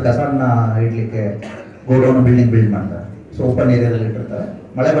 ಯಾರಾದ್ರೂ ಕಸನ ಇಡ್ಲಿಕ್ಕೆ ಗೋಡೌನ್ ಬಿಲ್ಡಿಂಗ್ ಬಿಲ್ಡ್ ಮಾಡ್ತಾರೆ. ಸೊ ಓಪನ್ ಏರಿಯಾದಲ್ಲಿ ಇಟ್ಟಿರ್ತಾರೆ.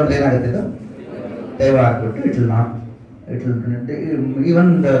 ಮಳೆ ಬಂದ್ರೆ ಏನಾಗುತ್ತೆ? ಇದು ತೇವ ಹಾಕ್ಬಿಟ್ಟು it will not, it will even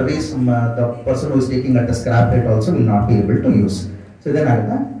the person who is taking at the scrap rate also will not be able to use. So then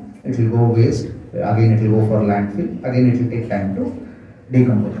it will go waste. Again it will go for landfill. Again it will take time to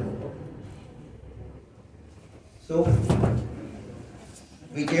decompose. So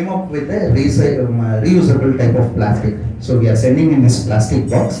we came up with a reusable type of plastic. So we are sending in this plastic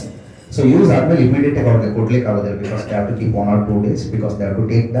box. So use admire immediately because they have to keep 1 or 2 days because they have to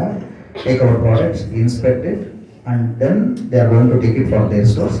take our products, inspect it, and then they are going to take it for their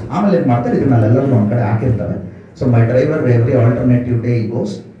stores. So my driver every alternative day he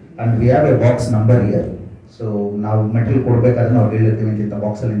goes, and we have a box number here. So now metal code the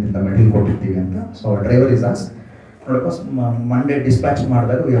box the metal code. So our driver is asked. Because Monday dispatch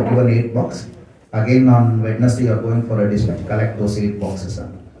we have given 8 box. Again on Wednesday you are going for a dispatch, collect those 8 boxes.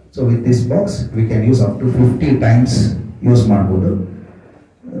 So with this box we can use up to 50 times use Marbodo.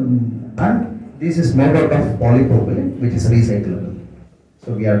 And this is made out of polypropylene which is recyclable. So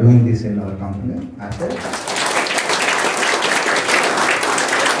we are doing this in our company.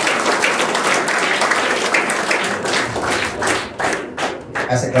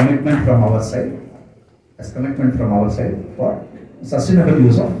 As a commitment from our side. For sustainable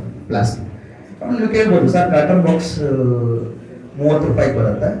use of plastic. You can go to carton box 30 ರೂಪಾಯಿ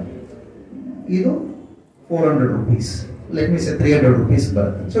ಬರುತ್ತೆ. ಇದು 400 rupees. Let me say 300 rupees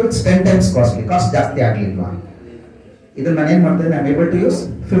ಬರುತ್ತೆ. So it's 10 times costly. Cost ಜಾಸ್ತಿ ಆಗಲಿಲ್ವಾ? ಇದನ್ನ ನಾನು ಏನು ಮಾಡ್ತೀನಿ, I am able to use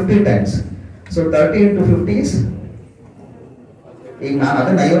 50 times. So 30 into 50 is, ಈಗ ನಾನು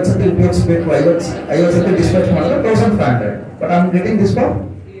ಅದನ್ನ 50 ಸತಿ ಉಪಯೋಗಿಸಬೇಕು, 50 ಸತಿ ಡಿಸ್ಪ್ಯಾಚ್ ಮಾಡಿದ್ರೆ 1500, but I am getting this for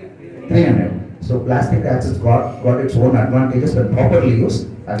 300. So plastic has got its own advantages when properly used.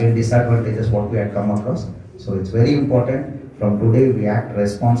 Again, disadvantages what we had come across. So it's very important from today we act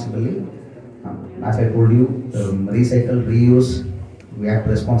responsibly. As I told you, recycle, reuse, we act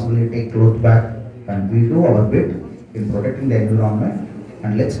responsibly, take clothes back, and we do our bit in protecting the environment.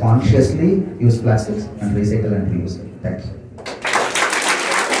 And let's consciously use plastics and recycle and reuse it. Thank you.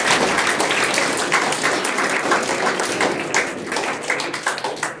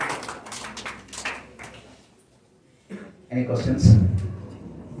 Any questions?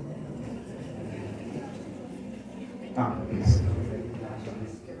 Please.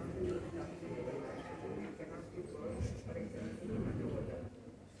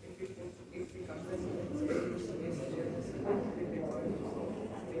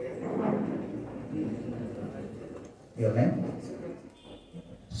 Your name?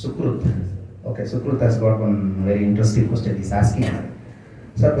 Sukrut. Okay, Sukrut has got one very interesting question. He's asking,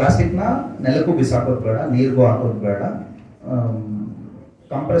 sir, plastic na nelaku bisakod beda, neergu hakod beda,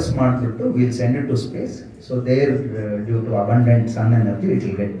 compress ಮಾಡಿಬಿಟ್ಟು we'll send it to space. So there, due to abundant sun energy, it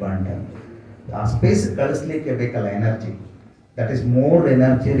will get burnt. Space ಕಳಿಸ್ಲಿಕ್ಕೆ ಬೇಕಲ್ಲ energy. That is more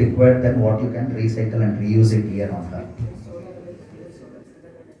energy required than what you can recycle and reuse it here on Earth.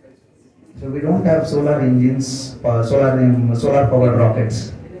 So we don't have solar engines, solar powered rockets,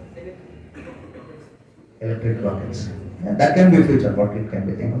 electric rockets. Yeah, that can be future, what it can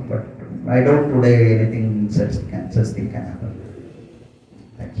be think of, but I doubt today anything such thing can happen.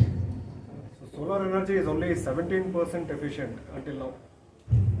 Thank you. So solar energy is only 17% efficient until now.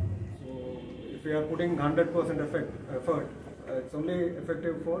 So if we are putting 100% effort, it's only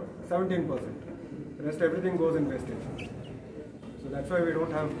effective for 17%. The rest everything goes in wastage. So that's why we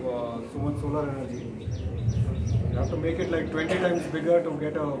don't have so much solar energy. We have to make it like 20 times bigger to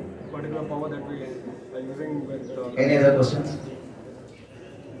get a particular power that we are using with. Any other questions?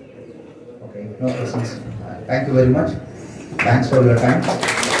 Okay, no questions. Thank you very much. Thanks for your time.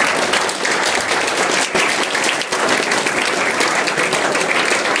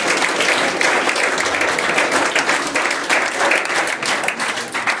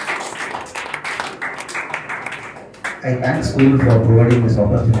 I thank school for providing this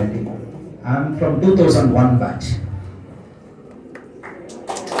opportunity. I am from 2001 batch.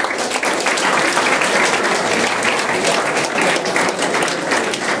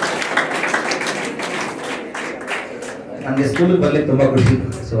 And the school barli tumba kushi.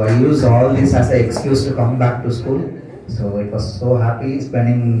 So I use all this as an excuse to come back to school. So it was so happy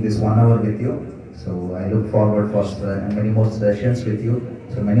spending this 1 hour with you. So I look forward for many more sessions with you.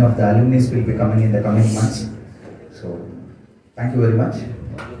 So many of the alumni will be coming in the coming months. So, thank you very much.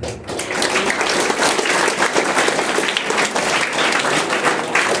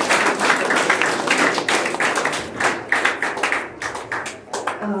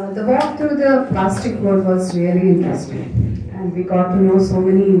 The walk through the plastic world was really interesting, and we got to know so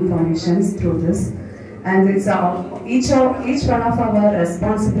many informations through this. And it's each one of our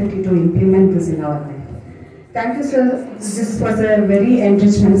responsibility to implement this in our life. Thank you, sir. This was a very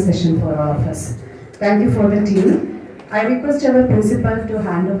enrichment session for all of us. Thank you for the team. I request our principal to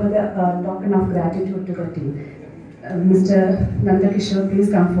hand over the token of gratitude to the team. Mr. Nanda Kishore, please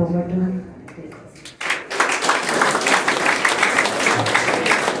come forward to her.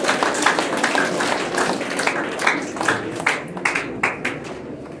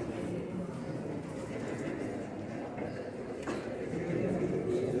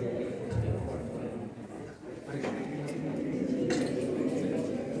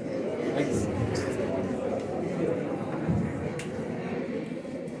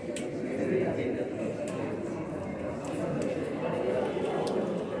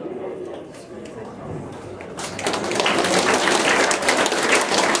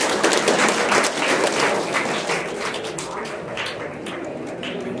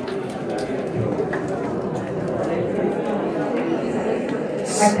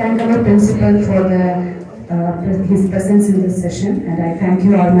 I thank our principal for his presence in this session, and I thank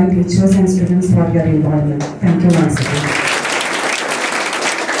you all my teachers and students for your involvement. Thank you once again.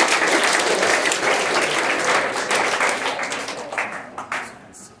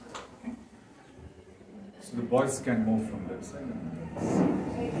 So the boys can move from that side.